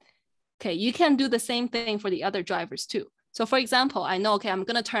 Okay, you can do the same thing for the other drivers too. So for example, I know, okay, I'm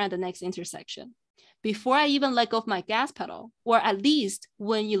gonna turn at the next intersection. Before I even let go of my gas pedal, or at least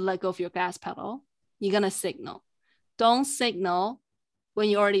when you let go of your gas pedal, you're gonna signal. Don't signal when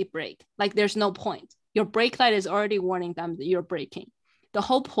you already brake. Like there's no point. Your brake light is already warning them that you're braking. The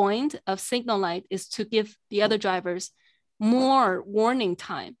whole point of signal light is to give the other drivers more warning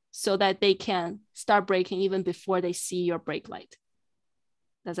time so that they can start braking even before they see your brake light.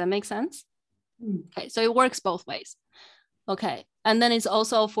 Does that make sense? Okay, so it works both ways. Okay, and then it's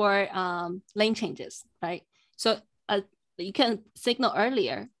also for lane changes, right? So you can signal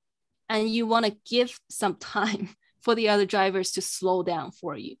earlier and you wanna give some time for the other drivers to slow down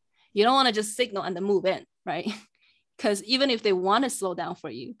for you. You don't wanna just signal and then move in, right? Because even if they wanna slow down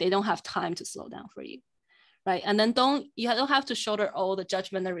for you, they don't have time to slow down for you, right? And then you don't have to shoulder all the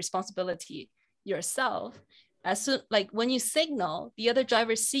judgment and responsibility yourself. As soon, like when you signal, the other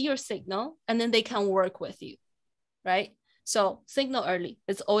drivers see your signal and then they can work with you, right? So signal early,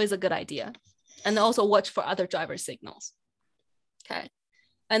 it's always a good idea. And also watch for other driver signals, okay?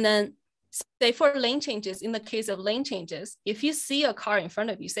 And then say for lane changes, in the case of lane changes, if you see a car in front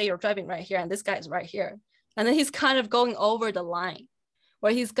of you, say you're driving right here and this guy is right here, and then he's kind of going over the line,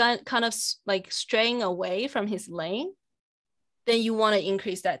 or he's kind of like straying away from his lane, then you want to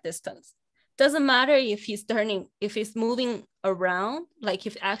increase that distance. Doesn't matter if he's turning, if he's moving around, like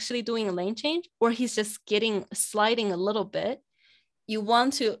if actually doing a lane change, or he's just sliding a little bit, you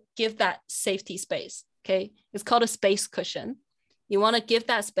want to give that safety space, okay? It's called a space cushion. You want to give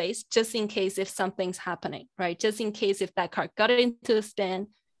that space just in case if something's happening, right? Just in case if that car got into the stand,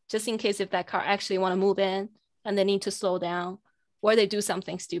 just in case if that car actually want to move in and they need to slow down, or they do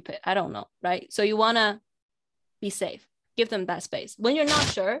something stupid, I don't know, right? So you want to be safe, give them that space. When you're not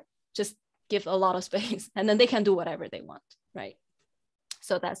sure, just give a lot of space and then they can do whatever they want, right?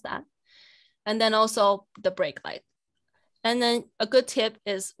 So that's that. And then also the brake light. And then a good tip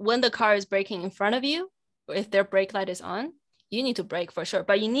is when the car is braking in front of you, or if their brake light is on, you need to brake for sure,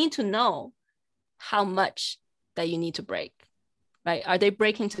 but you need to know how much that you need to brake, right? Are they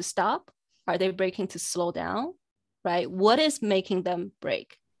braking to stop? Are they braking to slow down, right? What is making them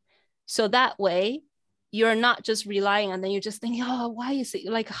brake? So that way, you're not just relying and then you're just thinking, oh, why is it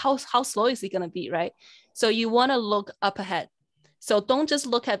like, how slow is it gonna be, right? So you wanna look up ahead. So don't just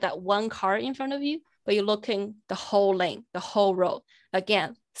look at that one car in front of you, but you're looking the whole lane, the whole road.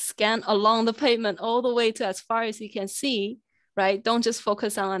 Again, scan along the pavement all the way to as far as you can see, right? Don't just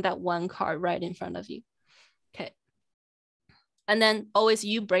focus on that one car right in front of you, okay? And then always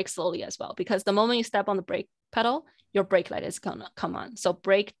you brake slowly as well, because the moment you step on the brake pedal, your brake light is gonna come on. So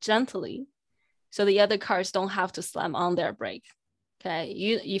brake gently, so the other cars don't have to slam on their brake, okay?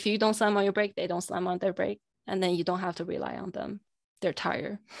 If you don't slam on your brake, they don't slam on their brake, and then you don't have to rely on them, their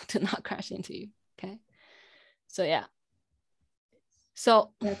tire, to not crash into you, okay? So yeah.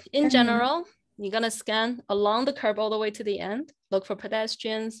 So in general, you're gonna scan along the curb all the way to the end, look for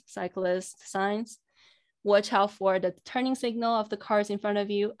pedestrians, cyclists, signs, watch out for the turning signal of the cars in front of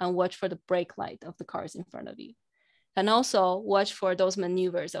you, and watch for the brake light of the cars in front of you. And also watch for those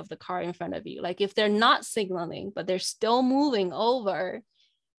maneuvers of the car in front of you. Like if they're not signaling, but they're still moving over,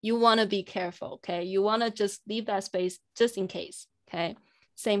 you wanna be careful, okay? You wanna just leave that space just in case, okay?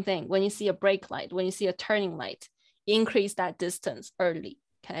 Same thing, when you see a brake light, when you see a turning light, increase that distance early,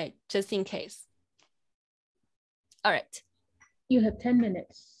 okay? Just in case. All right. You have 10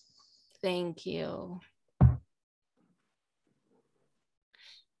 minutes. Thank you.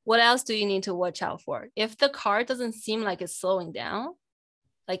 What else do you need to watch out for? If the car doesn't seem like it's slowing down,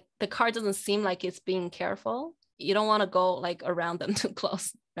 like the car doesn't seem like it's being careful, you don't want to go like around them too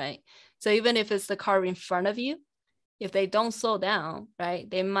close. right? So even if it's the car in front of you, if they don't slow down, right,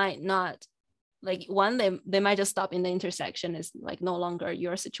 they might not, like one, they might just stop in the intersection, is like no longer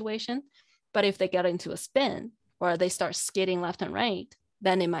your situation. But if they get into a spin or they start skidding left and right,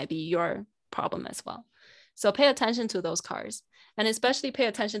 then it might be your problem as well. So pay attention to those cars, and especially pay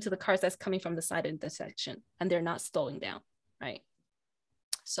attention to the cars that's coming from the side intersection and they're not slowing down, right?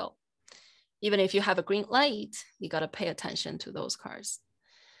 So even if you have a green light, you got to pay attention to those cars.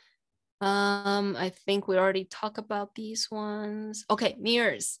 I think we already talked about these ones. Okay,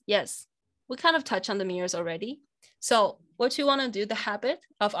 mirrors. Yes, we kind of touched on the mirrors already. So what you want to do, the habit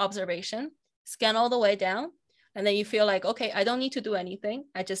of observation, scan all the way down, and then you feel like, okay, I don't need to do anything.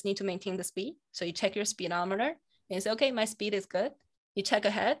 I just need to maintain the speed. So you check your speedometer and you say, okay, my speed is good. You check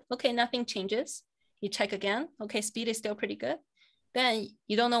ahead. Okay, nothing changes. You check again. Okay, speed is still pretty good. Then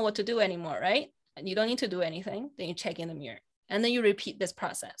you don't know what to do anymore, right? And you don't need to do anything. Then you check in the mirror. And then you repeat this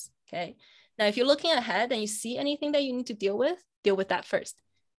process, okay? Now, if you're looking ahead and you see anything that you need to deal with that first.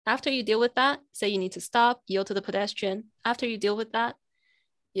 After you deal with that, say you need to stop, yield to the pedestrian. After you deal with that,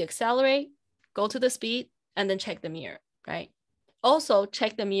 you accelerate, go to the speed, and then check the mirror, right? Also,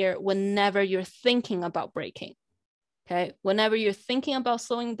 check the mirror whenever you're thinking about braking, okay? Whenever you're thinking about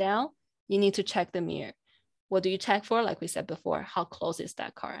slowing down, you need to check the mirror. What do you check for? Like we said before, how close is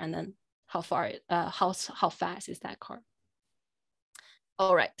that car? And then how fast is that car?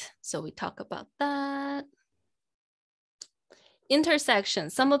 All right, so we talk about that. Intersection,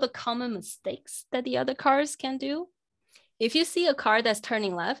 some of the common mistakes that the other cars can do. If you see a car that's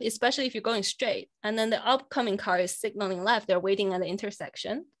turning left, especially if you're going straight, and then the upcoming car is signaling left, they're waiting at the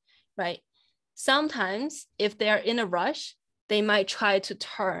intersection, right? Sometimes if they're in a rush, they might try to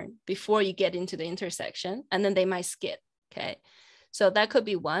turn before you get into the intersection, and then they might skid, okay? So that could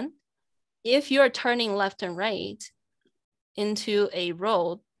be one. If you're turning left and right into a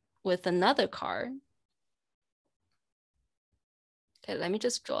road with another car, okay, let me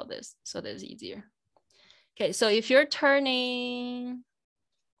just draw this so that it's easier. Okay, so if you're turning,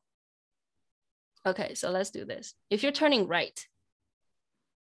 okay, so let's do this. If you're turning right,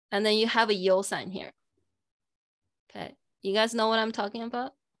 and then you have a yield sign here, okay, you guys know what I'm talking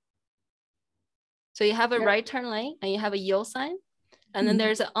about? So you have a right turn lane and you have a yield sign, and then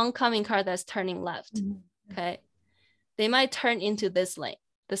there's an oncoming car that's turning left, okay? They might turn into this lane,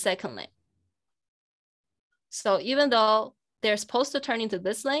 the second lane. So even though they're supposed to turn into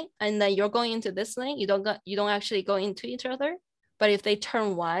this lane and then you're going into this lane, you don't actually go into each other. But if they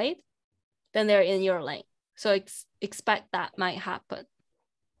turn wide, then they're in your lane. So expect that might happen.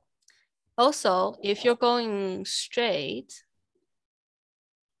 Also, if you're going straight,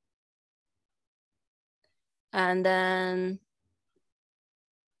 and then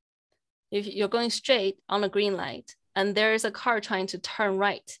if you're going straight on a green light and there's a car trying to turn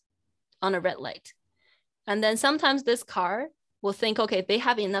right on a red light, and then sometimes this car will think, okay, they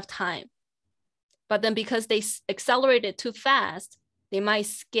have enough time. But then because they accelerated too fast, they might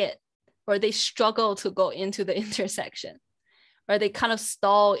skid, or they struggle to go into the intersection, or they kind of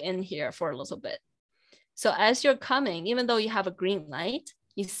stall in here for a little bit. So as you're coming, even though you have a green light,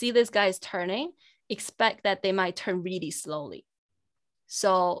 you see this guy is turning, expect that they might turn really slowly.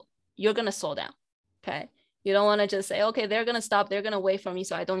 So you're gonna slow down, okay? You don't wanna just say, okay, they're gonna stop, they're gonna wait for me,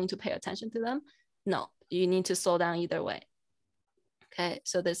 so I don't need to pay attention to them. No, you need to slow down either way. Okay,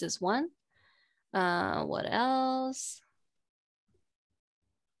 so this is one. What else?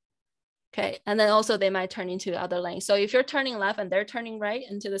 Okay, and then also they might turn into the other lane. So if you're turning left and they're turning right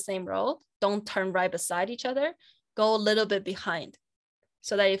into the same road, don't turn right beside each other, go a little bit behind.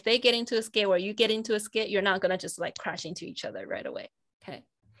 So that if they get into a skid or you get into a skid, you're not gonna just like crash into each other right away, okay?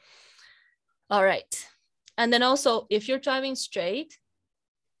 All right, and then also if you're driving straight,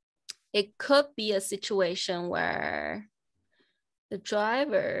 it could be a situation where the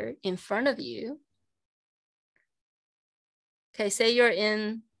driver in front of you, okay, say you're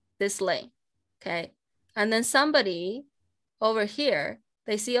in this lane, okay? And then somebody over here,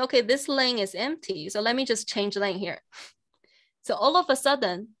 they see, okay, this lane is empty, so let me just change lane here. So all of a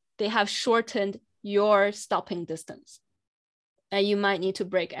sudden, they have shortened your stopping distance. And you might need to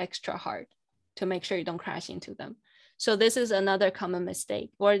brake extra hard to make sure you don't crash into them. So this is another common mistake,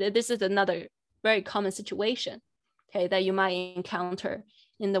 or this is another very common situation, okay, that you might encounter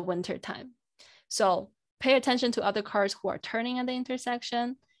in the winter time. So pay attention to other cars who are turning at the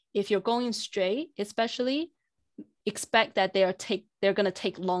intersection. If you're going straight, especially, expect that they're gonna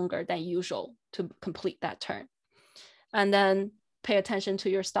take longer than usual to complete that turn. And then pay attention to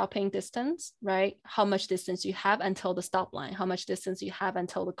your stopping distance, right? How much distance you have until the stop line, how much distance you have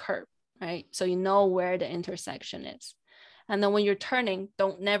until the curb, right? So you know where the intersection is. And then when you're turning,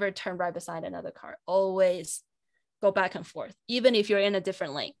 don't never turn right beside another car. Always go back and forth, even if you're in a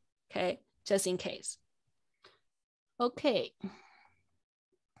different lane, okay? Just in case. Okay.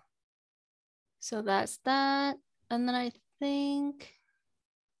 So that's that. And then I think...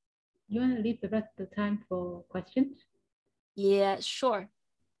 You want to leave the rest of the time for questions? Yeah, sure.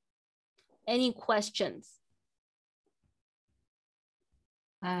 Any questions?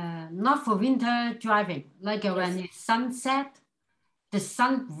 Not for winter driving, like when it's sunset, the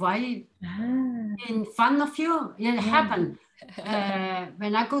sun right in front of you. It happened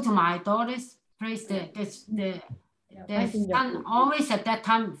when I go to my daughter's place. The sun always at that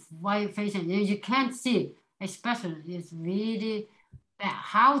time right facing you. You can't see, especially it's really bad.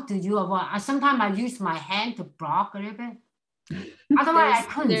 How do you avoid? Sometimes I use my hand to block a little bit. Otherwise, I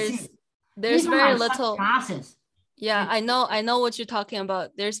couldn't see. There's Even very my little sunglasses. Yeah, I know what you're talking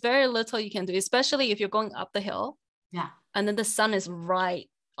about. There's very little you can do, especially if you're going up the hill. Yeah. And then the sun is right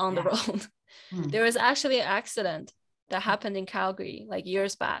on the road. There was actually an accident that happened in Calgary like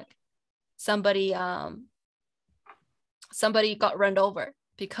years back. Somebody got run over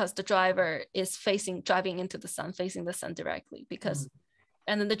because the driver is driving into the sun, facing the sun directly, because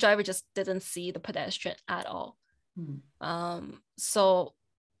and then the driver just didn't see the pedestrian at all. So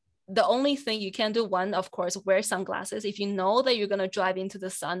the only thing you can do, one, of course, wear sunglasses. If you know that you're going to drive into the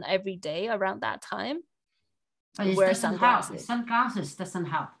sun every day around that time, wear sunglasses. Sunglasses doesn't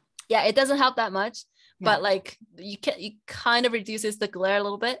help. Yeah, it doesn't help that much, but like you kind of reduces the glare a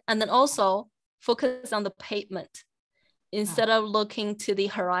little bit. And then also focus on the pavement instead of looking to the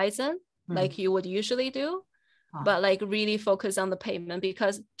horizon like you would usually do, but like really focus on the pavement,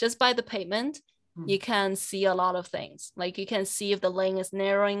 because just by the pavement, you can see a lot of things. Like you can see if the lane is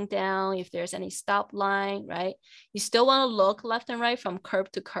narrowing down, if there's any stop line, right? You still want to look left and right from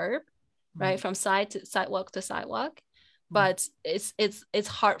curb to curb, right? From sidewalk to sidewalk, but it's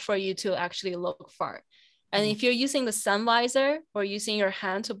hard for you to actually look far. And if you're using the sun visor or using your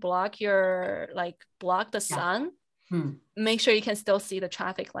hand to block the sun, make sure you can still see the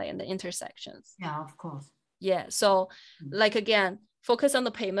traffic light and the intersections. Yeah, of course. Yeah, so like again, focus on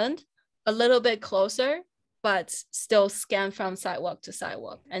the pavement, a little bit closer, but still scan from sidewalk to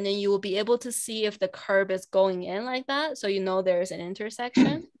sidewalk. And then you will be able to see if the curb is going in like that. So you know there's an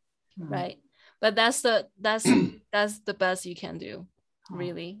intersection, right? But that's the best you can do,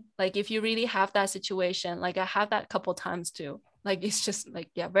 really. Like if you really have that situation, like I have that a couple times too. Like it's just like,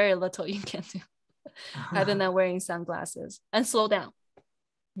 yeah, very little you can do other than wearing sunglasses and slow down.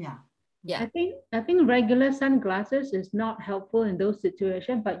 Yeah. Yeah, I think regular sunglasses is not helpful in those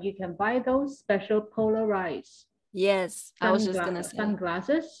situations, but you can buy those special polarized. Yes, I was just gonna say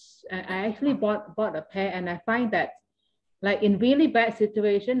sunglasses. I actually bought a pair, and I find that like in really bad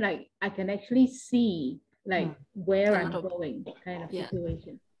situation, like I can actually see like where I'm going, kind of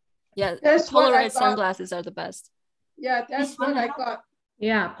situation. Yeah, polarized sunglasses are the best. Yeah, that's what I got.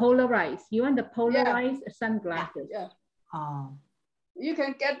 Yeah, polarized. You want the polarized sunglasses? Yeah. Oh. You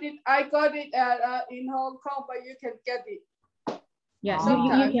can get it. I got it in Hong Kong, but you can get it. Yeah,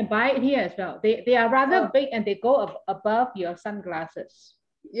 you can buy it here as well. They are rather big and they go above your sunglasses.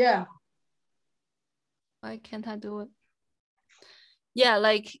 Yeah. Why can't I do it? Yeah,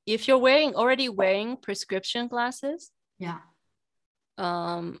 like if you're already wearing prescription glasses. Yeah.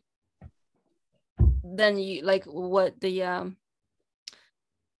 Then you like what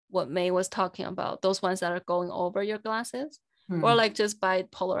May was talking about, those ones that are going over your glasses. Or like just buy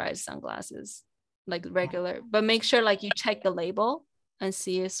polarized sunglasses, like regular, but make sure like you check the label and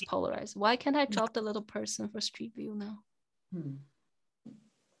see it's polarized. Why can't I drop the little person for Street View now?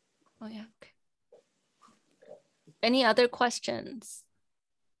 Oh yeah, okay. Any other questions?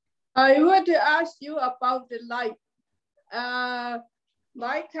 I want to ask you about the light. My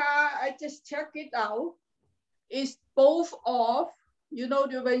car, I just checked it out. It's both off. You know,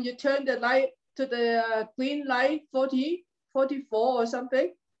 when you turn the light to the green light, 40, 44 or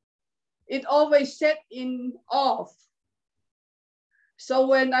something, it always set in off. So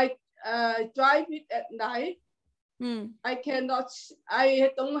when I drive it at night, I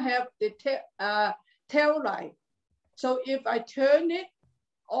don't have the tail light. So if I turn it,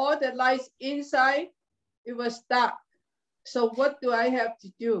 all the lights inside, it was dark. So what do I have to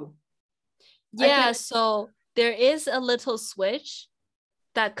do? Yeah, so there is a little switch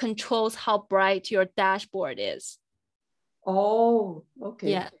that controls how bright your dashboard is. Oh, okay.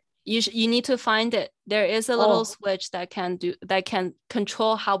 Yeah, you need to find it. There is a little switch that can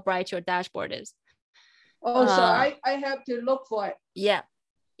control how bright your dashboard is. Oh, so I have to look for it. Yeah.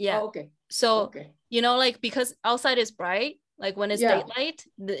 Oh, okay. So you know, like because outside is bright, like when it's daylight,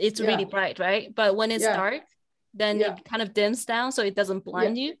 it's really bright, right? But when it's dark, then Yeah. it kind of dims down so it doesn't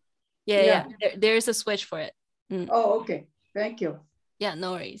blind you. Yeah. There's a switch for it. Oh, okay. Thank you. Yeah,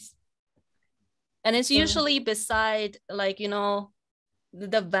 no worries. And it's usually beside, like, you know,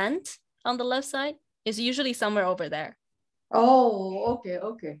 the vent on the left side is usually somewhere over there. Oh, okay,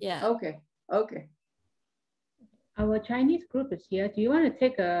 okay. Yeah. Okay, okay. Our Chinese group is here. Do you want to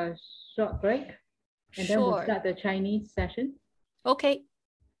take a short break? And then we'll Sure. start the Chinese session. Okay.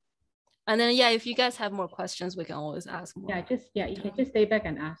 And then, yeah, if you guys have more questions, we can always ask more. Yeah, you can just stay back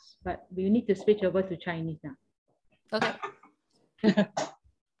and ask, but we need to switch over to Chinese now. Okay.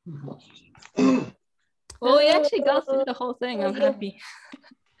 Well, we actually got through the whole thing. I'm happy.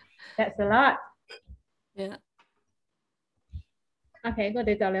 That's a lot. Yeah. Okay, 我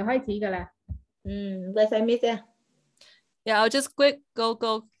哋就嚟開始㗎啦。唔該晒 Miss 啊。Yeah, I'll just quick go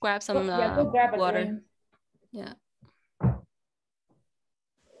grab some go grab a water. drink. Yeah.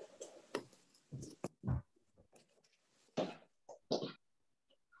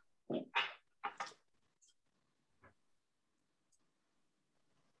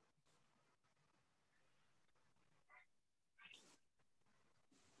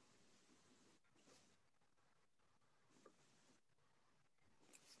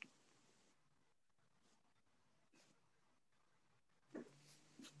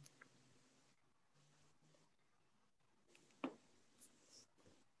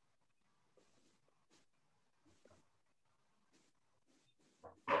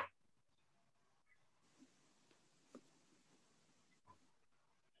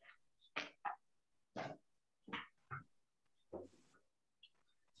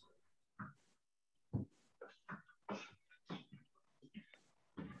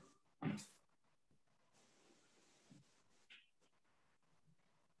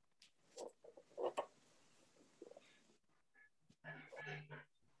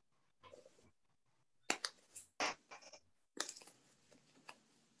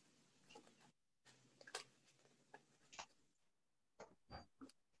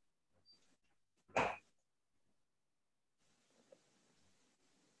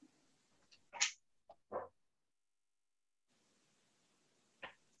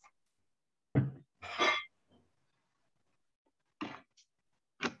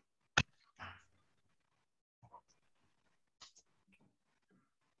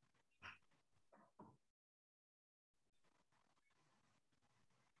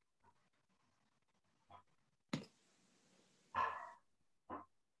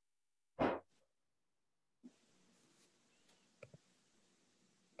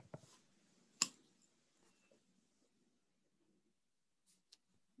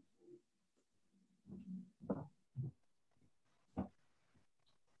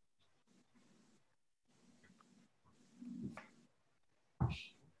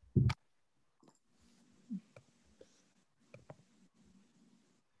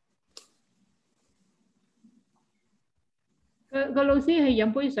個老師去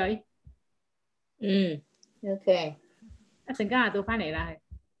飲杯水， OK， 一陣間到翻嚟啦，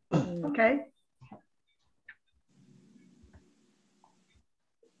係。OK。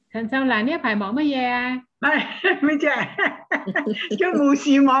陳秀蘭呢一排忙乜嘢啊？係咩啫？叫無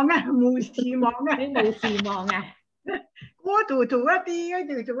事忙啊，無事忙啊。你無事忙啊？嗰度做一啲，嗰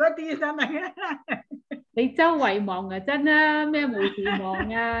度做一啲，真係啊！你周圍忙啊，真啦，咩無事忙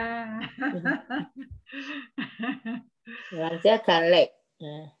啊？或者勤力，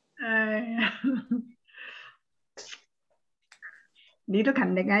哎呀，你都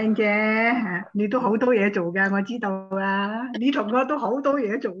勤力啊，英姐，你都好多嘢做噶，我知道啊。你同我都好多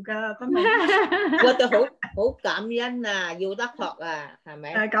嘢做噶，真係。我哋好感恩啊，要得學啊，係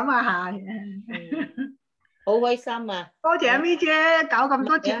咪？咁啊係。好開心啊！多謝阿 May 姐搞咁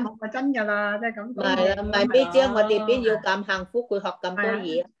多節目啊，真㗎啦，真係咁講。係啊，唔係 May 姐，我哋邊要咁幸福，佢學咁多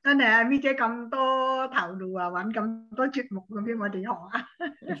嘢。真係阿 May 姐咁多頭路啊，揾咁多節目咁俾我哋學啊。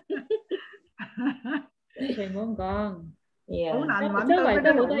千祈唔好咁講，好難揾到周圍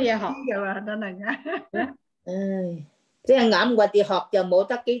都好多嘢學㗎喎，真係嘅。唉，即係啱我哋學就冇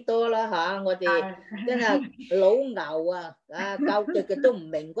得幾多啦嚇，我哋真係老牛啊！教佢都唔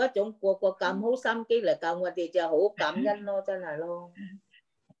明嗰種，個個咁好心機嚟教我哋就好感恩咯，真係咯。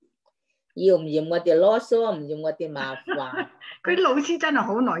要唔要我哋囉嗦，唔要我哋麻煩。佢啲老師真係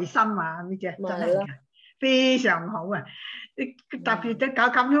好耐心啊，咩啫？真係非常好啊！特別即教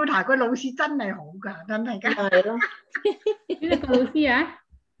computer，個老師真係好㗎，真係㗎。係咯。邊一個老師啊？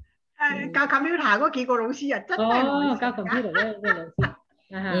教 computer 嗰幾個老師啊，真係好。教 computer 嗰個老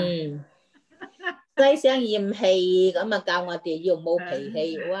師。細聲厭氣咁啊，教我哋要冇脾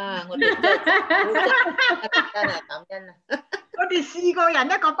氣。哇！我哋真係感恩啊！我哋4個人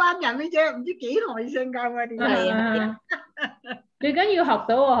一個班人嘅啫，唔知幾耐性教我哋。係啊，最緊要學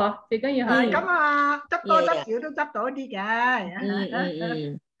到喎，嗬！最緊要係學到。咁啊，執多執少都執到啲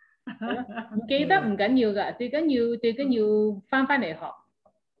嘅。唔記得唔緊要㗎，最緊要翻嚟學。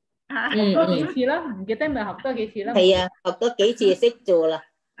學多幾次咯，唔記得咪學多幾次咯。係啊，學多幾次就識做啦。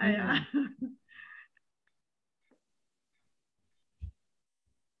係啊。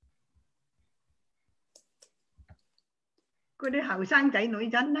嗰啲後生仔女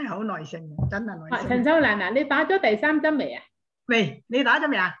真係好耐性，真係耐性。陳秀蘭啊，你打咗第3針未啊？未，你打咗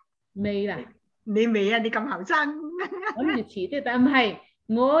未啊？未啦。你未啊？你咁後生。諗住遲啲打，唔係，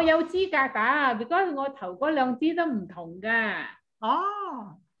我有資格打，because我頭嗰2支都唔同㗎。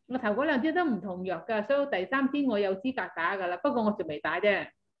哦。我頭嗰2支都唔同藥㗎，所以第3支我有資格打㗎啦，不過我仲未打啫。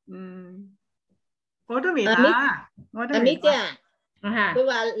我都未打，我都未打。佢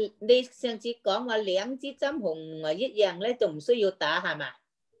話你上次講話2支針同1樣咧，就唔需要打係嘛？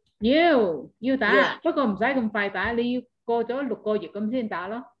要打，不過唔使咁快打，你要過咗6個月咁先打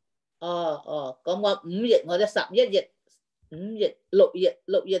咯。咁我5月我就11月、5月、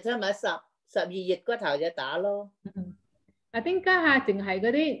6月啫咪12月嗰頭就打咯。點解下淨係嗰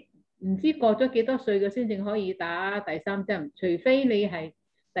啲唔知過咗幾多歲嘅先至可以打第3針，除非你係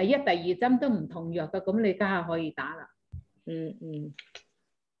第1、第2針都唔同藥嘅，咁你家下可以打啦。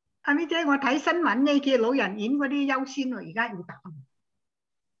阿咪姐，我睇新聞呢，叫老人院嗰啲優先喎，而家要打。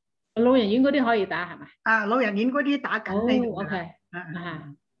老人院嗰啲可以打係咪？啊，老人院嗰啲打緊呢度。OK。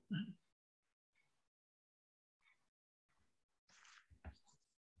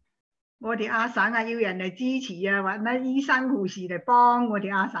我哋阿省啊，要人嚟支持啊，揾啲醫生護士嚟幫我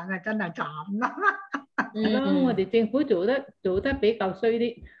哋阿省啊，真係慘啦。我哋政府做得比較衰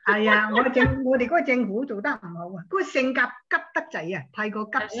啲。係啊，我哋嗰個政府做得唔好啊，嗰個性格急得滯啊，太過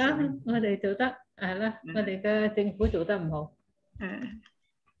急性。我哋做得係啦，我哋嘅政府做得唔好。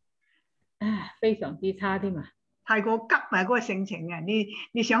非常之差添啊！太過急啊，嗰個性情啊，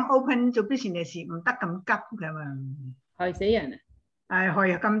你想 open 做 business 唔得咁急噶嘛，害死人啊！係害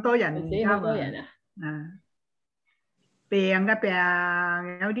咁多人，死好多人啊！病嘅病，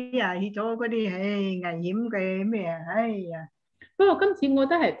有啲啊去咗嗰啲危險嘅咩啊，哎呀！不過今次我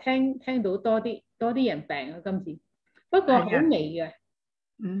都係聽到多啲人病啊，今次不過好微嘅，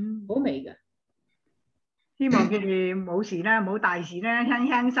好微嘅。希望佢哋冇事啦，冇大事啦，輕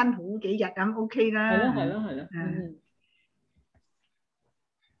輕辛苦幾日咁 OK 啦。係咯。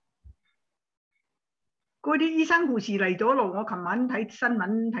嗰啲醫生護士嚟咗咯，我琴晚睇新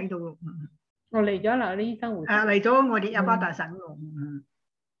聞睇到。我嚟咗啦，啲醫生護士。嚟咗我哋阿巴達省咯。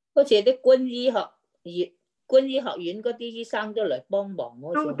好似啲軍醫學院嗰啲醫生都嚟幫忙。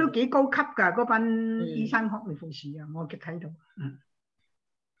都幾高級㗎，嗰班醫生學嚟護士啊，我睇到。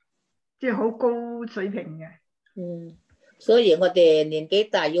即係好高水平嘅。所以我哋年紀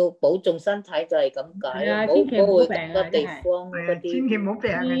大要保重身體就係咁解，唔好去咁多地方嗰啲。千祈唔好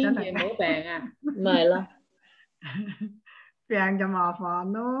病啊！真係。千祈唔好病啊！咪係咯，病就麻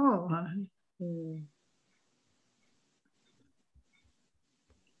煩咯。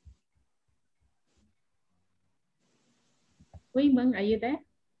喂，Meng, are you there?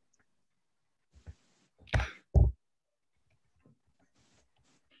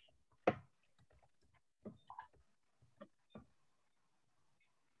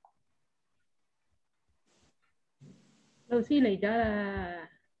 老師嚟咗啦。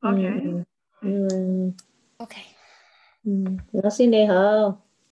OK。OK。老師你好。